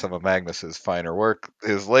privy to some of Magnus's finer work,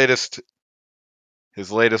 his latest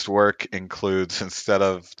work includes, instead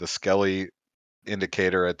of the Skelly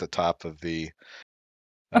indicator at the top of the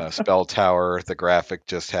spell tower, the graphic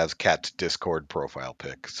just has Cat's Discord profile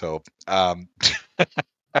pic. So,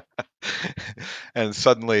 and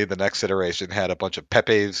suddenly the next iteration had a bunch of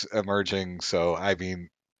Pepes emerging. So, I mean,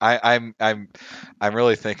 I'm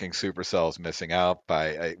really thinking Supercell's missing out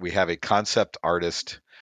by we have a concept artist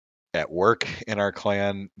at work in our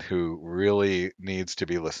clan who really needs to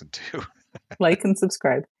be listened to. like and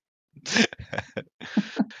subscribe.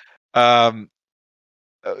 um,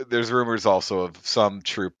 there's rumors also of some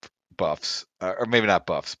troop buffs, or maybe not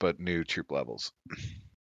buffs, but new troop levels.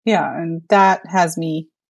 Yeah, and that has me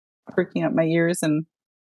perking up my ears, and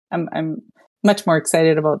I'm much more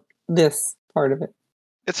excited about this part of it.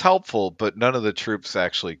 It's helpful, but none of the troops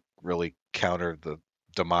actually really counter the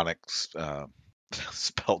demonic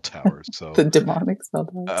spell towers. The So, demonic spell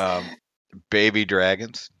towers. um, baby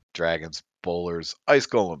dragons, bowlers, ice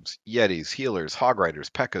golems, yetis, healers, hog riders,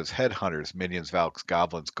 pekkas, headhunters, minions, valks,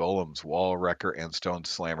 goblins, golems, wall wrecker, and stone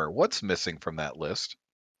slammer. What's missing from that list?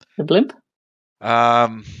 The blimp.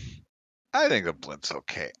 Um, I think the blimp's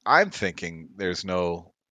okay. I'm thinking there's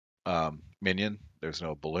no minion, there's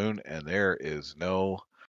no balloon, and there is no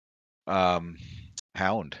um,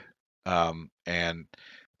 hound. And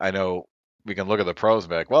I know we can look at the pros and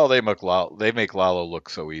be like, well, they make Lalo look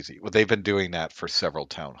so easy. Well, they've been doing that for several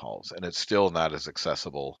town halls, and it's still not as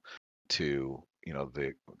accessible to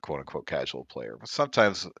the quote unquote casual player. But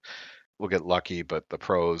sometimes we'll get lucky, but the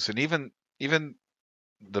pros and even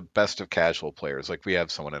the best of casual players, like we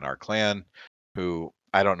have someone in our clan who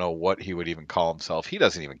I don't know what he would even call himself. He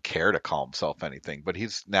doesn't even care to call himself anything, but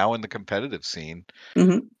he's now in the competitive scene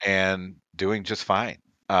Mm-hmm. and doing just fine.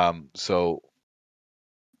 So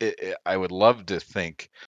I would love to think,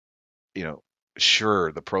 you know,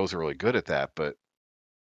 sure, the pros are really good at that, but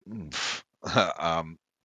um,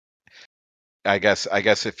 I guess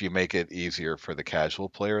if you make it easier for the casual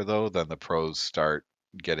player, though, then the pros start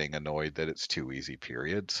getting annoyed that it's too easy.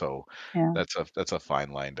 Period. So Yeah. that's a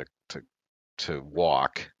fine line to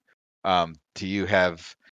walk. Do you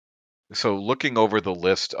have so looking over the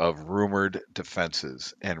list of rumored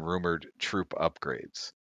defenses and rumored troop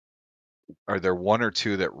upgrades? Are there one or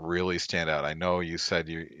two that really stand out? I know you said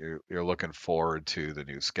you're looking forward to the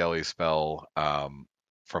new Skelly spell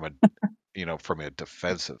from a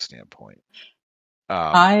defensive standpoint.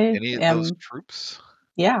 I Any of those am, troops?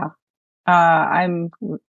 yeah, I'm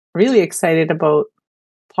really excited about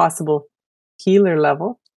possible healer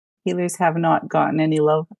level. Healers have not gotten any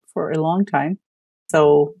love for a long time.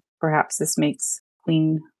 So perhaps this makes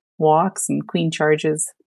queen walks and queen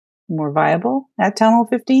charges more viable at Town Hall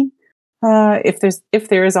 15. If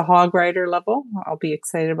there is a hog rider level, I'll be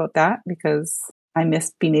excited about that because I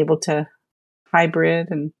miss being able to hybrid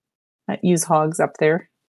and use hogs up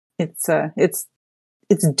there. It's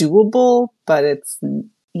doable, but it's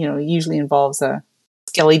usually involves a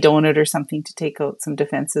skelly donut or something to take out some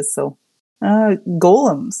defenses. So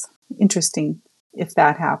golems, interesting if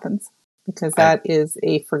that happens because I that is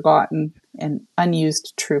a forgotten and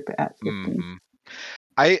unused troop at 15.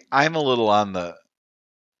 mhm. I'm a little on the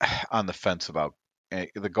fence about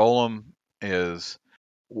the golem is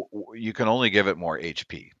you can only give it more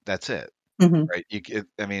HP. That's it, Mm-hmm. right?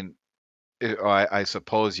 I mean, I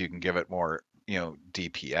suppose you can give it more,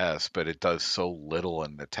 DPS, but it does so little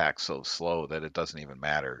and attacks so slow that it doesn't even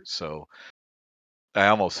matter. So I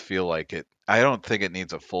almost feel like I don't think it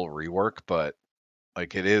needs a full rework, but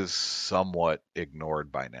like it is somewhat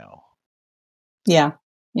ignored by now. Yeah,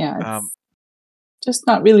 yeah, Um, it's just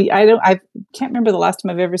not really. I can't remember the last time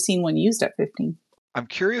I've ever seen one used at 15. I'm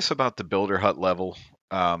curious about the builder hut level.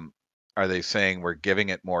 Um, are they saying we're giving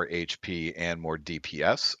it more HP and more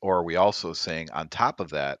DPS, or are we also saying on top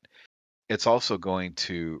of that, it's also going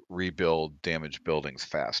to rebuild damaged buildings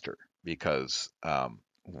faster because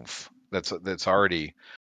that's already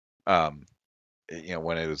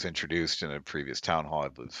when it was introduced in a previous town hall, I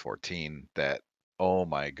believe it was 14, that oh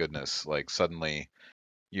my goodness, like suddenly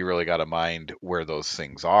you really got to mind where those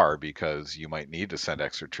things are because you might need to send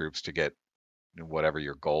extra troops to get whatever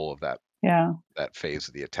your goal of Yeah. that phase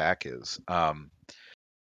of the attack is. Well,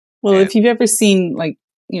 And if you've ever seen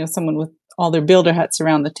someone with all their builder huts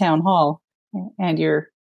around the town hall, and you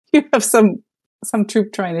have some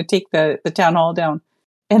troop trying to take the town hall down,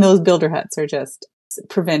 and those builder huts are just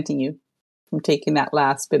preventing you from taking that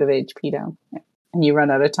last bit of HP down, and you run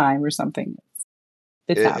out of time or something.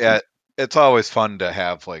 It's happened. it's always fun to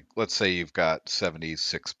have, like, let's say you've got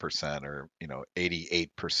 76% or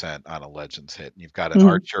 88% on a legends hit, and you've got an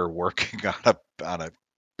archer working on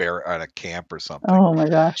a camp or something. Oh my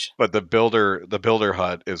gosh. But the builder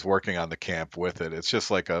hut is working on the camp with it. It's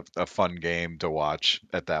just like a fun game to watch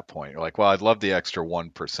at that point. You're like, well, I'd love the extra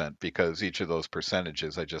 1% because each of those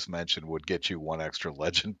percentages I just mentioned would get you one extra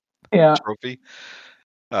legend trophy.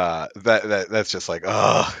 That's just like,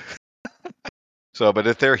 oh. So, but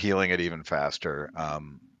if they're healing it even faster, more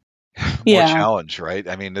challenge, right?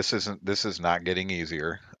 I mean, this is not getting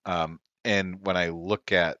easier. And when I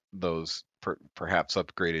look at those perhaps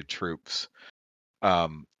upgraded troops, I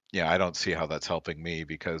don't see how that's helping me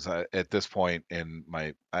because at this point in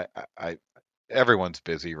I everyone's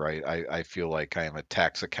busy, right? I feel like I am a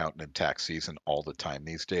tax accountant in tax season all the time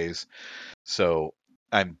these days. So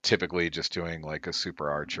I'm typically just doing like a super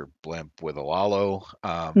archer blimp with a Lalo.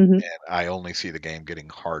 And I only see the game getting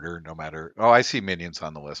harder no matter. Oh, I see minions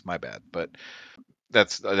on the list. My bad. But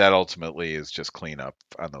that ultimately is just cleanup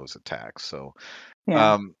on those attacks. So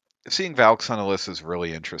seeing Valks on the list is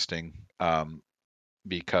really interesting.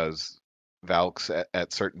 Because Valks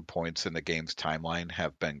at certain points in the game's timeline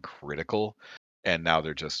have been critical, and now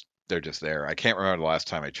they're just there. I can't remember the last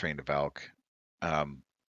time I trained a Valk.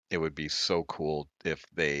 It would be so cool if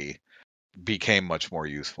they became much more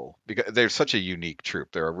useful because they're such a unique troop.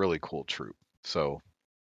 They're a really cool troop. So,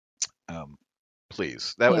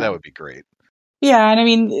 please, that would be great. Yeah, and I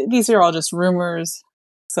mean these are all just rumors,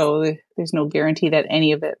 so there's no guarantee that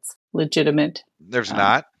any of it's legitimate. There's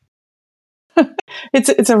not.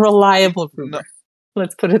 It's a reliable rumor. No.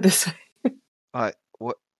 Let's put it this way.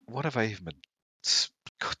 What have I even been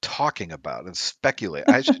talking about and speculate?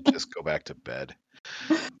 I should just go back to bed.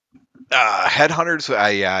 Headhunters,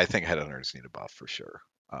 I think headhunters need a buff for sure.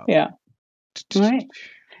 Yeah. All right.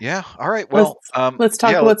 Yeah. All right. Well, let's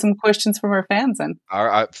talk about some questions from our fans then.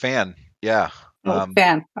 Our fan, yeah.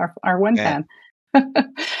 Fan, our one fan.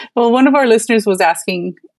 Well, one of our listeners was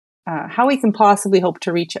asking how we can possibly hope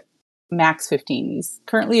to reach max 15. He's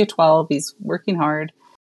currently a 12. He's working hard.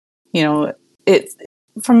 It's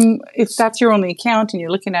if that's your only account and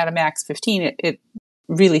you're looking at a max 15, it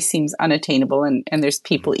really seems unattainable. And there's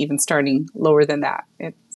people even starting lower than that.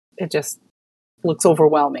 It just looks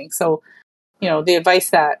overwhelming. So, the advice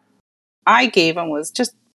that I gave him was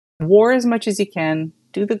just war as much as you can.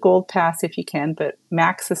 Do the gold pass if you can, but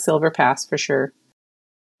max the silver pass for sure.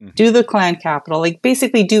 Do the clan capital, like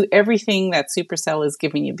basically do everything that Supercell is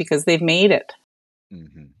giving you because they've made it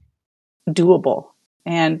doable.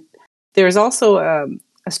 And there's also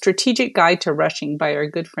a strategic guide to rushing by our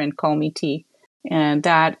good friend Call Me T, and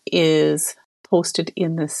that is posted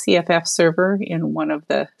in the CFF server in one of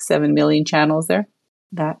the 7 million channels there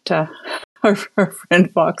that our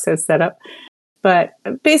friend Fox has set up. But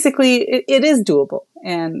basically, it is doable.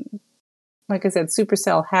 And like I said,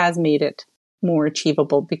 Supercell has made it more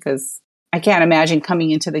achievable because I can't imagine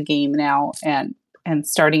coming into the game now and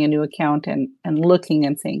starting a new account and looking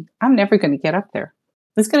and saying, I'm never going to get up there.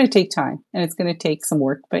 It's going to take time and it's going to take some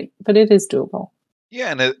work, but it is doable.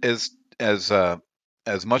 Yeah, and it is as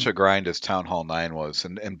much a grind as Town Hall 9 was,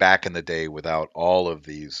 and back in the day without all of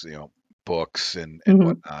these, books and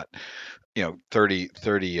whatnot,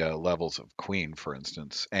 30 levels of Queen, for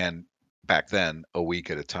instance, and back then a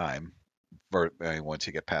week at a time. Once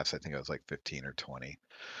you get past, I think it was like 15 or 20.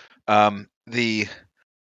 The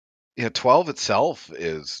 12 itself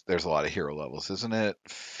there's a lot of hero levels, isn't it?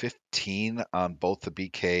 15 on both the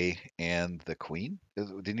BK and the Queen.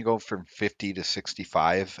 Didn't you go from 50 to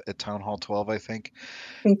 65 at Town Hall 12? I think.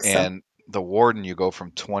 I think so. And the Warden, you go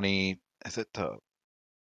from 20. Is it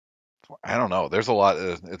I don't know. There's a lot.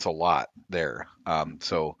 It's a lot there.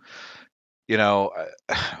 So,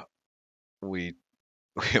 we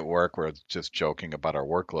at work, we're just joking about our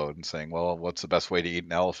workload and saying, well, what's the best way to eat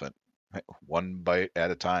an elephant? One bite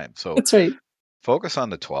at a time. So that's right. Focus on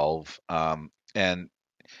the 12. And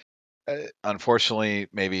unfortunately,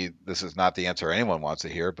 maybe this is not the answer anyone wants to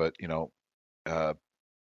hear, but uh,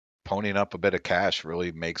 ponying up a bit of cash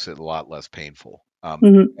really makes it a lot less painful.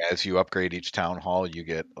 Hmm. As you upgrade each town hall, you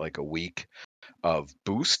get like a week of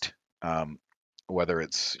boost, um, whether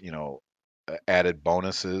it's added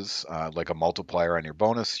bonuses like a multiplier on your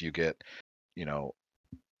bonus. You get you know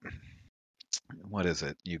what is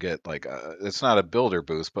it? You get like it's not a builder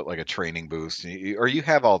boost, but like a training boost, or you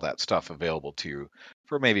have all that stuff available to you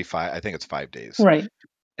for maybe five. I think it's 5 days, Right.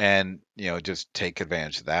 and just take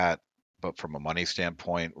advantage of that. But from a money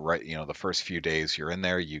standpoint, right, the first few days you're in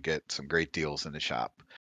there, you get some great deals in the shop,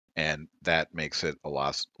 and that makes it a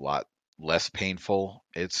lot less painful.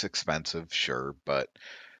 It's expensive, sure, but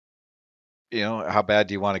how bad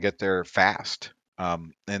do you want to get there fast?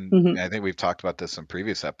 And Hmm. I think we've talked about this in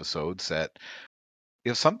previous episodes that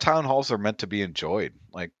some town halls are meant to be enjoyed.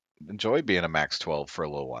 Like, enjoy being a max 12 for a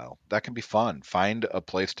little while. That can be fun. Find a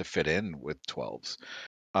place to fit in with 12s,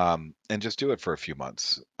 and just do it for a few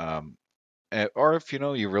months. Or if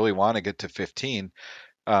you really want to get to 15,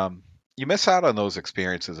 um, you miss out on those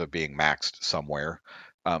experiences of being maxed somewhere,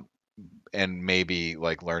 um, and maybe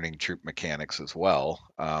like learning troop mechanics as well.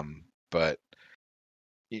 But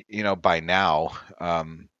by now,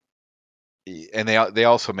 and they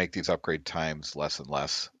also make these upgrade times less and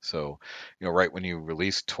less. So, right when you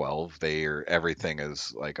release 12, everything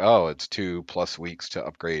is like, oh, it's 2+ weeks to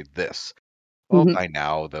upgrade this. Well, Hmm. by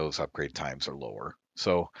now those upgrade times are lower.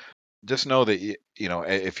 So just know that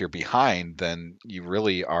if you're behind, then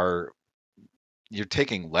you're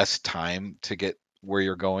taking less time to get where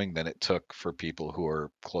you're going than it took for people who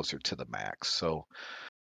are closer to the max. So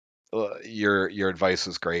your advice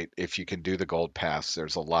is great. If you can do the gold pass,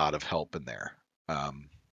 there's a lot of help in there. Um,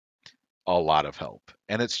 a lot of help,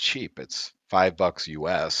 and it's cheap. It's $5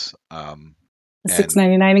 US. Six And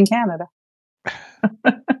ninety nine in Canada.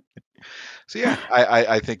 so yeah,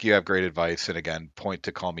 I think you have great advice. And again, point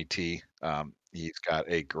to Call Me T. He's got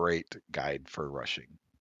a great guide for rushing.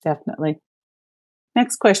 Definitely.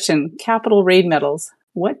 Next question. Capital raid medals.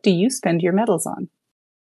 What do you spend your medals on?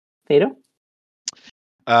 Fado?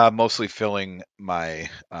 Mostly filling my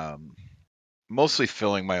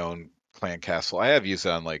own clan castle. I have used it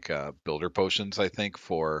on like builder potions, I think,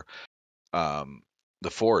 for um,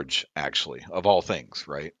 the forge, actually, of all things,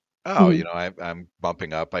 right? Oh, Hmm. I'm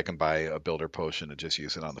bumping up. I can buy a builder potion and just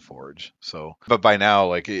use it on the forge. So, but by now,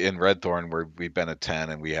 like in Redthorn, we've been at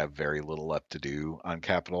 10 and we have very little left to do on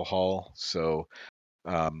Capital Hall. So,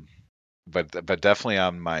 um, but definitely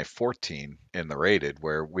on my 14 in the rated,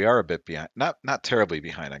 where we are a bit behind, not terribly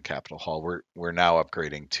behind on Capital Hall. We're now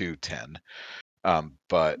upgrading to 10.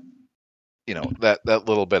 But that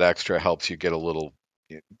little bit extra helps you get a little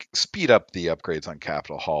speed up the upgrades on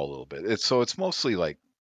Capitol Hall a little bit. It's mostly like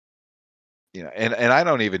and I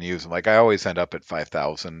don't even use them. Like I always end up at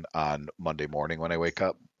 5,000 on Monday morning when I wake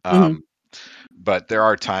up. Hmm. But there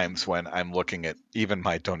are times when I'm looking at even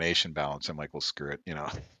my donation balance. I'm like, well, screw it.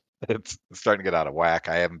 It's starting to get out of whack.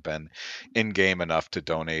 I haven't been in game enough to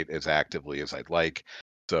donate as actively as I'd like.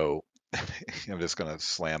 So I'm just gonna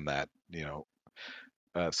slam that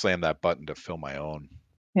button to fill my own.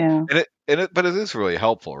 Yeah. But it is really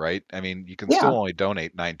helpful, right? I mean, you can still Yeah. only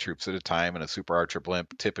donate 9 troops at a time, and a Super Archer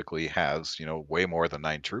blimp typically has, way more than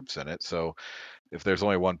 9 troops in it. So if there's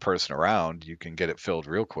only one person around, you can get it filled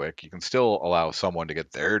real quick. You can still allow someone to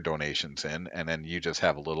get their donations in, and then you just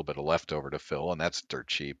have a little bit of leftover to fill, and that's dirt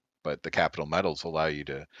cheap. But the capital medals allow you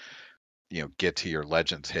to, get to your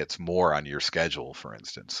Legends hits more on your schedule, for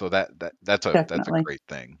instance. So that's a Definitely. great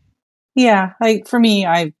thing. Yeah. Like for me,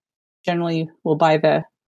 I generally will buy the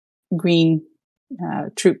green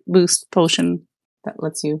troop boost potion that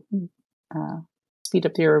lets you uh, speed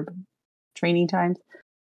up your training times.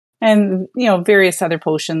 And various other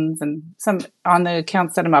potions, and some on the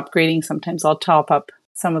accounts that I'm upgrading, sometimes I'll top up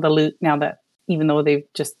some of the loot now that, even though you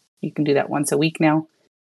can do that once a week now,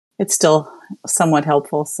 it's still somewhat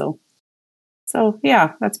helpful. So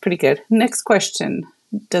yeah, that's pretty good. Next question.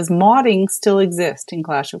 Does modding still exist in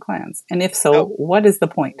Clash of Clans? And if so, Now, what is the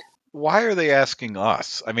point? why are they asking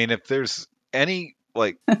us? I mean, if there's any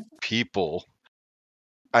like people,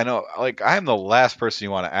 I know, like I'm the last person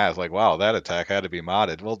you want to ask, like, wow, that attack had to be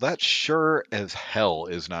modded. Well, that sure as hell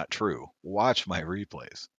is not true. Watch my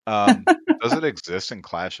replays. Does it exist in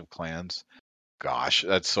Clash of Clans? Gosh,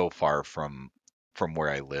 that's so far from where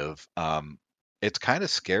I live. It's kind of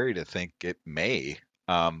scary to think it may.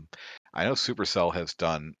 Um, I know Supercell has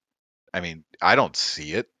done. I mean, I don't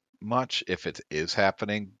see it much if it is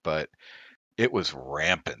happening, but it was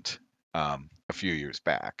rampant a few years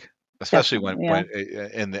back, especially when Definitely, yeah.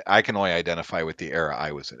 when I can only identify with the era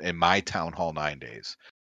I was in my Town Hall 9 days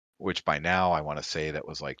which by now I want to say that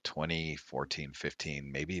was like 2014,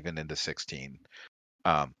 15, maybe even into 16.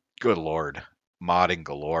 Good Lord, modding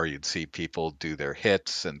galore. You'd see people do their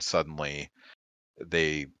hits and suddenly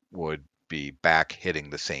they would be back hitting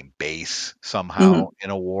the same base somehow Hmm. in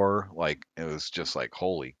a war. Like it was just like,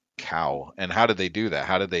 holy cow. And how did they do that?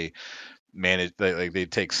 How did they manage like they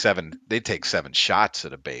take seven shots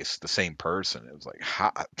at a base, the same person? It was like,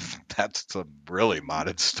 how, that's some really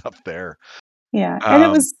modded stuff there. Yeah, and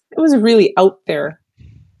Um it was really out there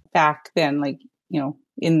back then, like,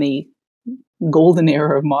 in the golden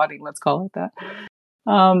era of modding, let's call it that.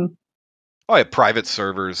 Um, oh yeah, private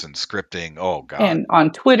servers and scripting. Oh god. and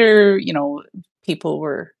on Twitter, people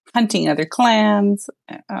were hunting other clans.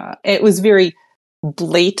 It was very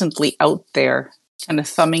blatantly out there, kind of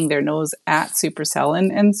thumbing their nose at Supercell,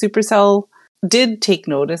 and Supercell did take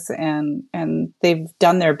notice, and they've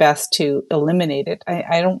done their best to eliminate it.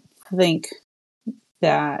 I don't think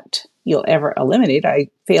that you'll ever eliminate. I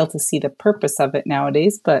fail to see the purpose of it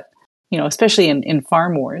nowadays, but especially in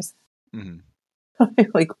farm wars, Mhm.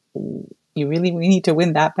 like, we need to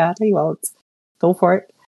win that badly. Well, let's go for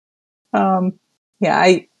it. Yeah,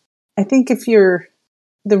 I think if you're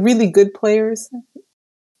the really good players,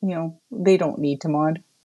 they don't need to mod.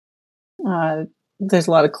 There's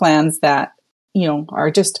a lot of clans that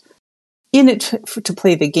are just in it to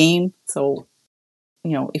play the game. So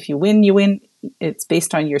if you win, you win. It's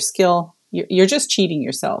based on your skill. You're just cheating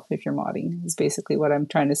yourself if you're modding. Is basically what I'm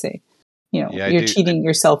trying to say. Yeah, I You're do. cheating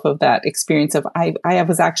yourself of that experience of I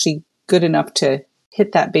was actually good enough to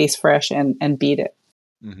hit that base fresh and beat it.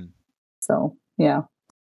 Mhm. So yeah,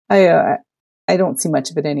 I don't see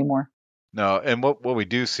much of it anymore. No, and what we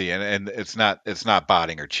do see, and it's not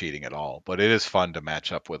botting or cheating at all, but it is fun to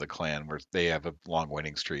match up with a clan where they have a long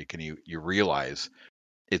winning streak, and you realize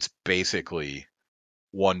it's basically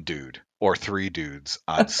one dude or three dudes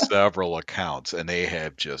on several accounts, and they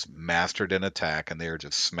have just mastered an attack, and they are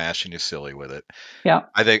just smashing you silly with it. Yeah.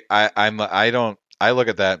 I think I look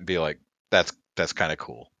at that and be like, that's kind of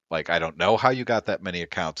cool. Like I don't know how you got that many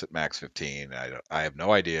accounts at max 15. I have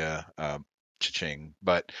no idea. Cha-ching,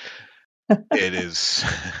 but it is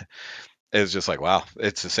it's just like, wow,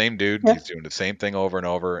 it's the same dude. Yeah. He's doing the same thing over and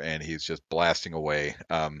over, and he's just blasting away.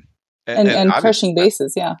 And, and and and obviously crushing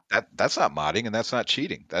bases. Yeah. that's not modding, and that's not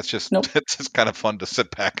cheating. That's just Nope. it's just kind of fun to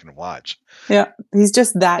sit back and watch. Yeah. He's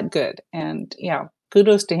just that good, and yeah,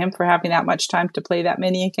 kudos to him for having that much time to play that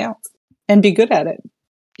many accounts and be good at it.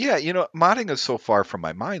 Yeah, modding is so far from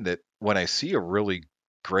my mind that when I see a really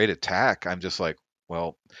great attack, I'm just like,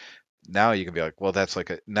 well, now you can be like, well, that's like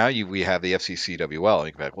we have the FCCWL, and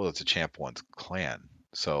you can be like, well, it's a Champ One's clan,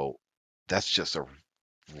 so that's just a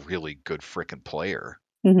really good freaking player,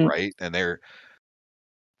 Hmm. right? And they're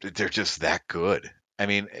just that good. I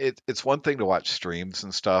mean, it's one thing to watch streams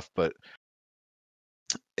and stuff, but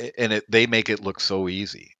they make it look so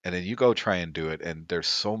easy, and then you go try and do it, and there's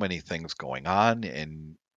so many things going on,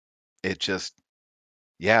 and it just,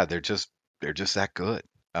 yeah, they're just that good.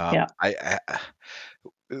 Yeah.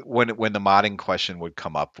 When the modding question would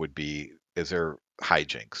come up would be, is there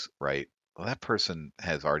hijinks, right? Well, that person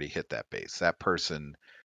has already hit that base. That person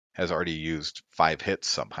has already used 5 hits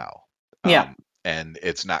somehow. Yeah. And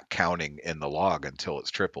it's not counting in the log until it's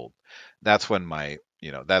tripled. That's when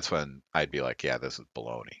I'd be like, yeah, this is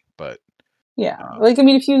baloney. But Yeah. um, Like, I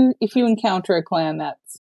mean, if you encounter a clan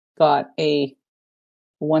that's got a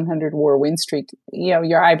 100 war win streak,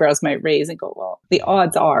 your eyebrows might raise and go, well, the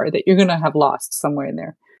odds are that you're going to have lost somewhere in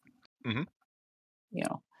there, mhm. you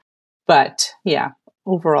know. But yeah,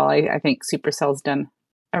 overall, I think Supercell's done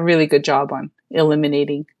a really good job on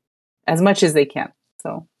eliminating as much as they can.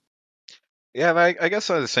 So Yeah, but I guess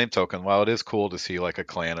on the same token, while it is cool to see like a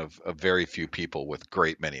clan of very few people with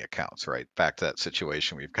great many accounts, right? Back to that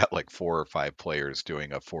situation, we've got like 4 or 5 players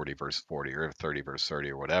doing a 40 versus 40 or 30 versus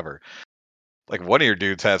 30 or whatever. Like one of your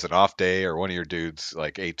dudes has an off day, or one of your dudes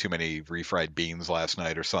like ate too many refried beans last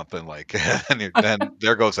night or something. Like, and then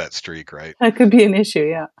there goes that streak, right? that could be an issue.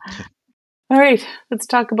 Yeah. All right, let's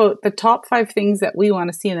talk about the top 5 things that we want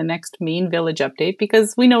to see in the next main village update,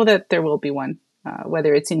 because we know that there will be one,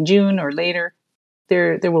 whether it's in June or later.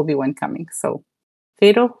 There will be one coming. So,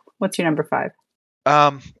 Fatal, what's your number 5?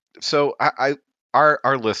 Um, so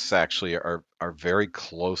our lists actually are very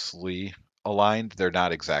closely aligned. They're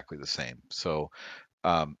not exactly the same. So,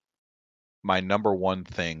 um, my number one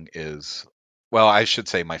thing is, well, I should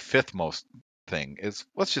say my fifth most thing is,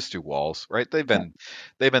 let's just do walls, right? They've Yeah. been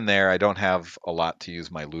they've been there. I don't have a lot to use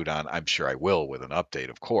my loot on. I'm sure I will with an update,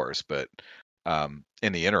 of course, but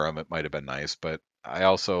in the interim, it might have been nice. But I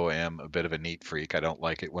also am a bit of a neat freak. I don't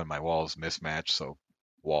like it when my walls mismatch, so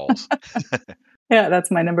walls. Yeah,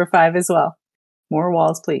 that's my number 5 as well. More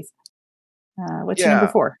walls, please. What's your number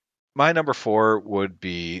Yeah, 4? my number 4 would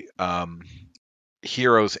be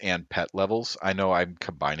heroes and pet levels. I know I'm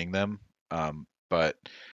combining them, but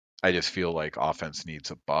I just feel like offense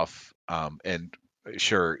needs a buff. And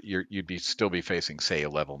sure, you'd still be facing, say, a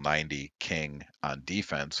level 90 king on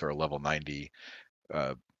defense or a level 90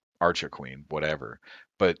 uh, archer queen, whatever.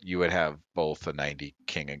 But you would have both a 90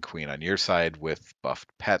 king and queen on your side with buffed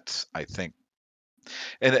pets. I think.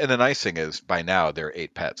 And the nice thing is, by now there are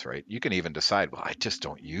 8 pets, right? You can even decide, well, I just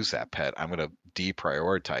don't use that pet. I'm going to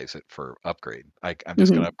deprioritize it for upgrade. I'm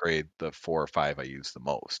just going Hmm. to upgrade the 4 or 5 I use the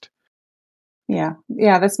most. Yeah,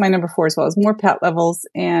 yeah, that's my number 4 as well. Is more pet levels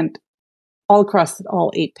and all across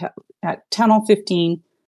all 8 pet at Town Hall 15.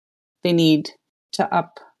 They need to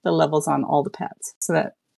up the levels on all the pets so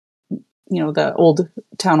that the old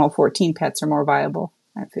Town Hall 14 pets are more viable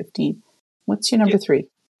at 15. What's your Yeah, number 3?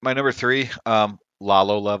 my number 3,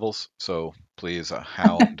 Lalo levels. So please, a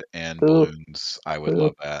hound and Boo, balloons. I would boo.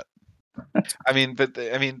 love that. I mean, but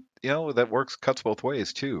I mean, that cuts both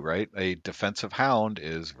ways too, right? A defensive hound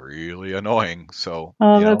is really annoying. So,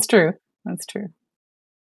 Oh, that's true. That's true.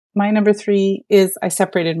 My number 3 is I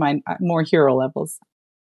separated mine more hero levels.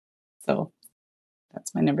 So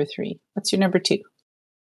that's my number 3. What's your number 2?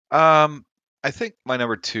 I think my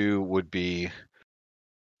number 2 would be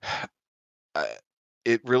uh,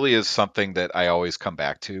 it really is something that I always come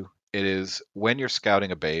back to. It is when you're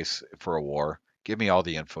scouting a base for a war, give me all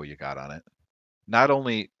the info you got on it. Not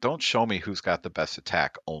only don't show me who's got the best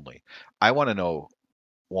attack only. I want to know,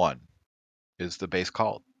 one, is the base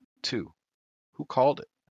called? Two, who called it?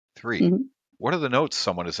 Three, Mm-hmm. what are the notes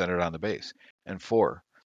someone has entered on the base? And four,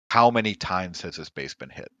 how many times has this base been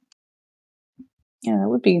hit? Yeah, that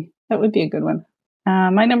would be a good one.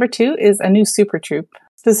 My number 2 is a new super troop.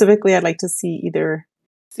 Specifically, I'd like to see either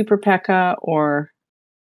Super P.E.K.K.A. or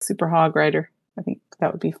Super Hog Rider. I think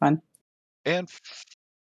that would be fun. And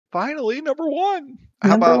finally, number 1. How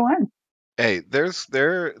Number about, 1. hey,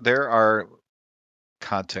 there are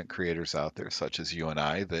content creators out there such as you and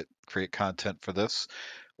I that create content for this.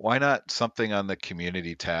 Why not something on the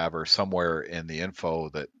community tab or somewhere in the info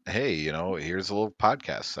that, hey, here's a little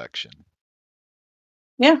podcast section.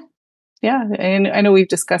 Yeah, yeah, and I know we've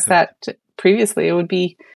discussed that previously. It would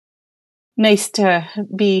be nice to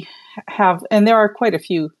and there are quite a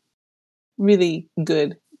few really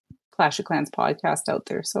good Clash of Clans podcasts out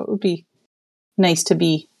there, so it would be nice to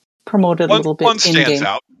be promoted a little bit One in stands game.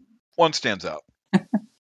 out. One stands out.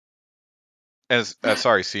 As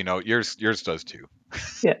sorry, C-Note, yours does too.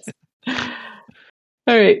 Yes. All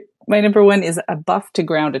right. My number 1 is a buff to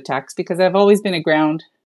ground attacks because I've always been a ground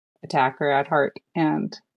attacker at heart,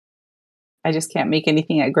 and I just can't make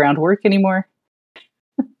anything at ground work anymore.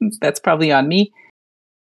 That's probably on me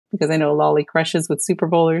because I know Lolly crushes with Super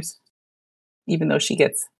Bowlers, even though she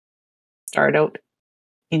gets starred out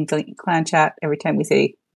in clan chat every time we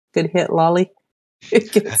say "good hit, Lolly."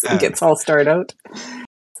 It gets all starred out.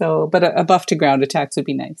 So, but a buff to ground attacks would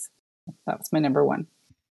be nice. That was my number 1.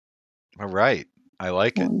 All right. I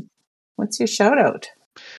like it. What's your shout out?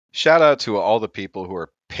 Shout out to all the people who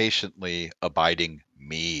are patiently abiding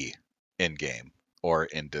me in game or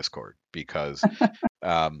in Discord because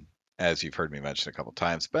as you've heard me mention a couple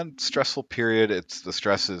times, been a stressful period. The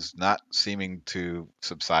stress is not seeming to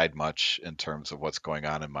subside much in terms of what's going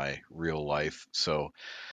on in my real life. So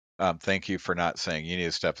thank you for not saying you need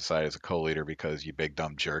to step aside as a co-leader because you big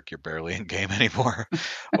dumb jerk, you're barely in game anymore,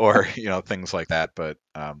 or things like that. But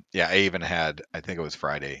yeah, I even had, I think it was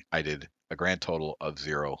Friday, I did a grand total of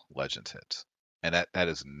 0 Legends hits, and that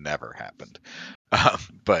has never happened.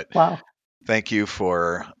 But Wow. thank you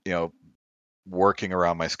for working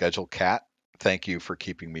around my schedule, Kat. Thank you for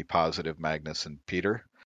keeping me positive, Magnus and Peter.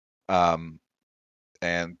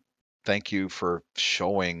 And thank you for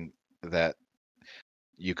showing that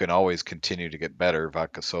you can always continue to get better,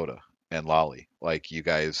 Vodka Soda and Lolly. Like you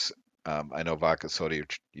guys, I know Vodka Soda,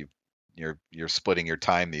 you're splitting your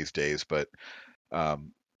time these days, but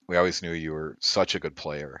we always knew you were such a good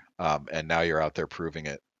player, and now you're out there proving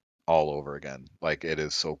it all over again. Like it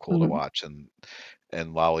is so cool to Mm-hmm. watch,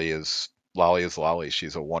 and Lolly is Lolly.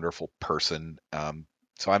 She's a wonderful person.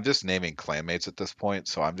 So I'm just naming clanmates at this point.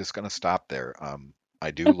 So I'm just gonna stop there.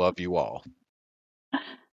 I do love you all.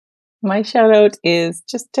 My shout out is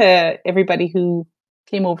just to everybody who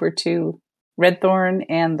came over to Redthorn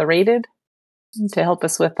and the Rated to help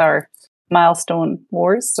us with our milestone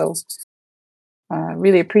wars. So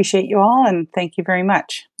really appreciate you all and thank you very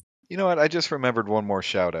much. You know what? I just remembered one more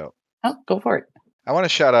shout out. Oh, go for it. I want to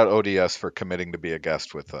shout out ODS for committing to be a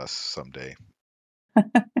guest with us someday. Well,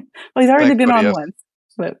 he's already Thanks, been on ODS. once,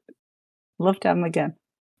 but Love to have them again.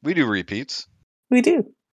 We do repeats. We do.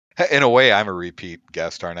 In a way, I'm a repeat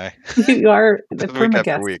guest, aren't I? You are the week after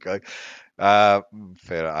perma-guest. week. Like,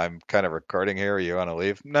 I'm kind of recording here. You want to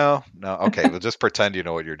leave? No. Okay, well, just pretend you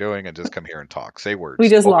know what you're doing and just come here and talk. Say words. We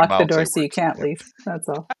just Open lock the mouth, door say so you words. can't Yeah. leave. That's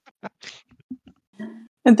all.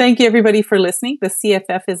 And thank you, everybody, for listening. The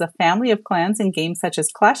CFF is a family of clans in games such as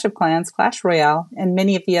Clash of Clans, Clash Royale, and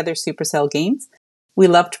many of the other Supercell games. We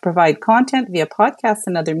love to provide content via podcasts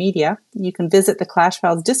and other media. You can visit the Clash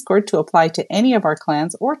Files Discord to apply to any of our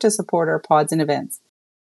clans or to support our pods and events.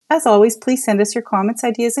 As always, please send us your comments,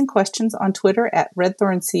 ideas, and questions on Twitter at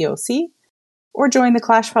RedthornCoc or join the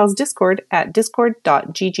Clash Files Discord at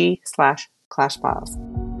discord.gg/clashfiles.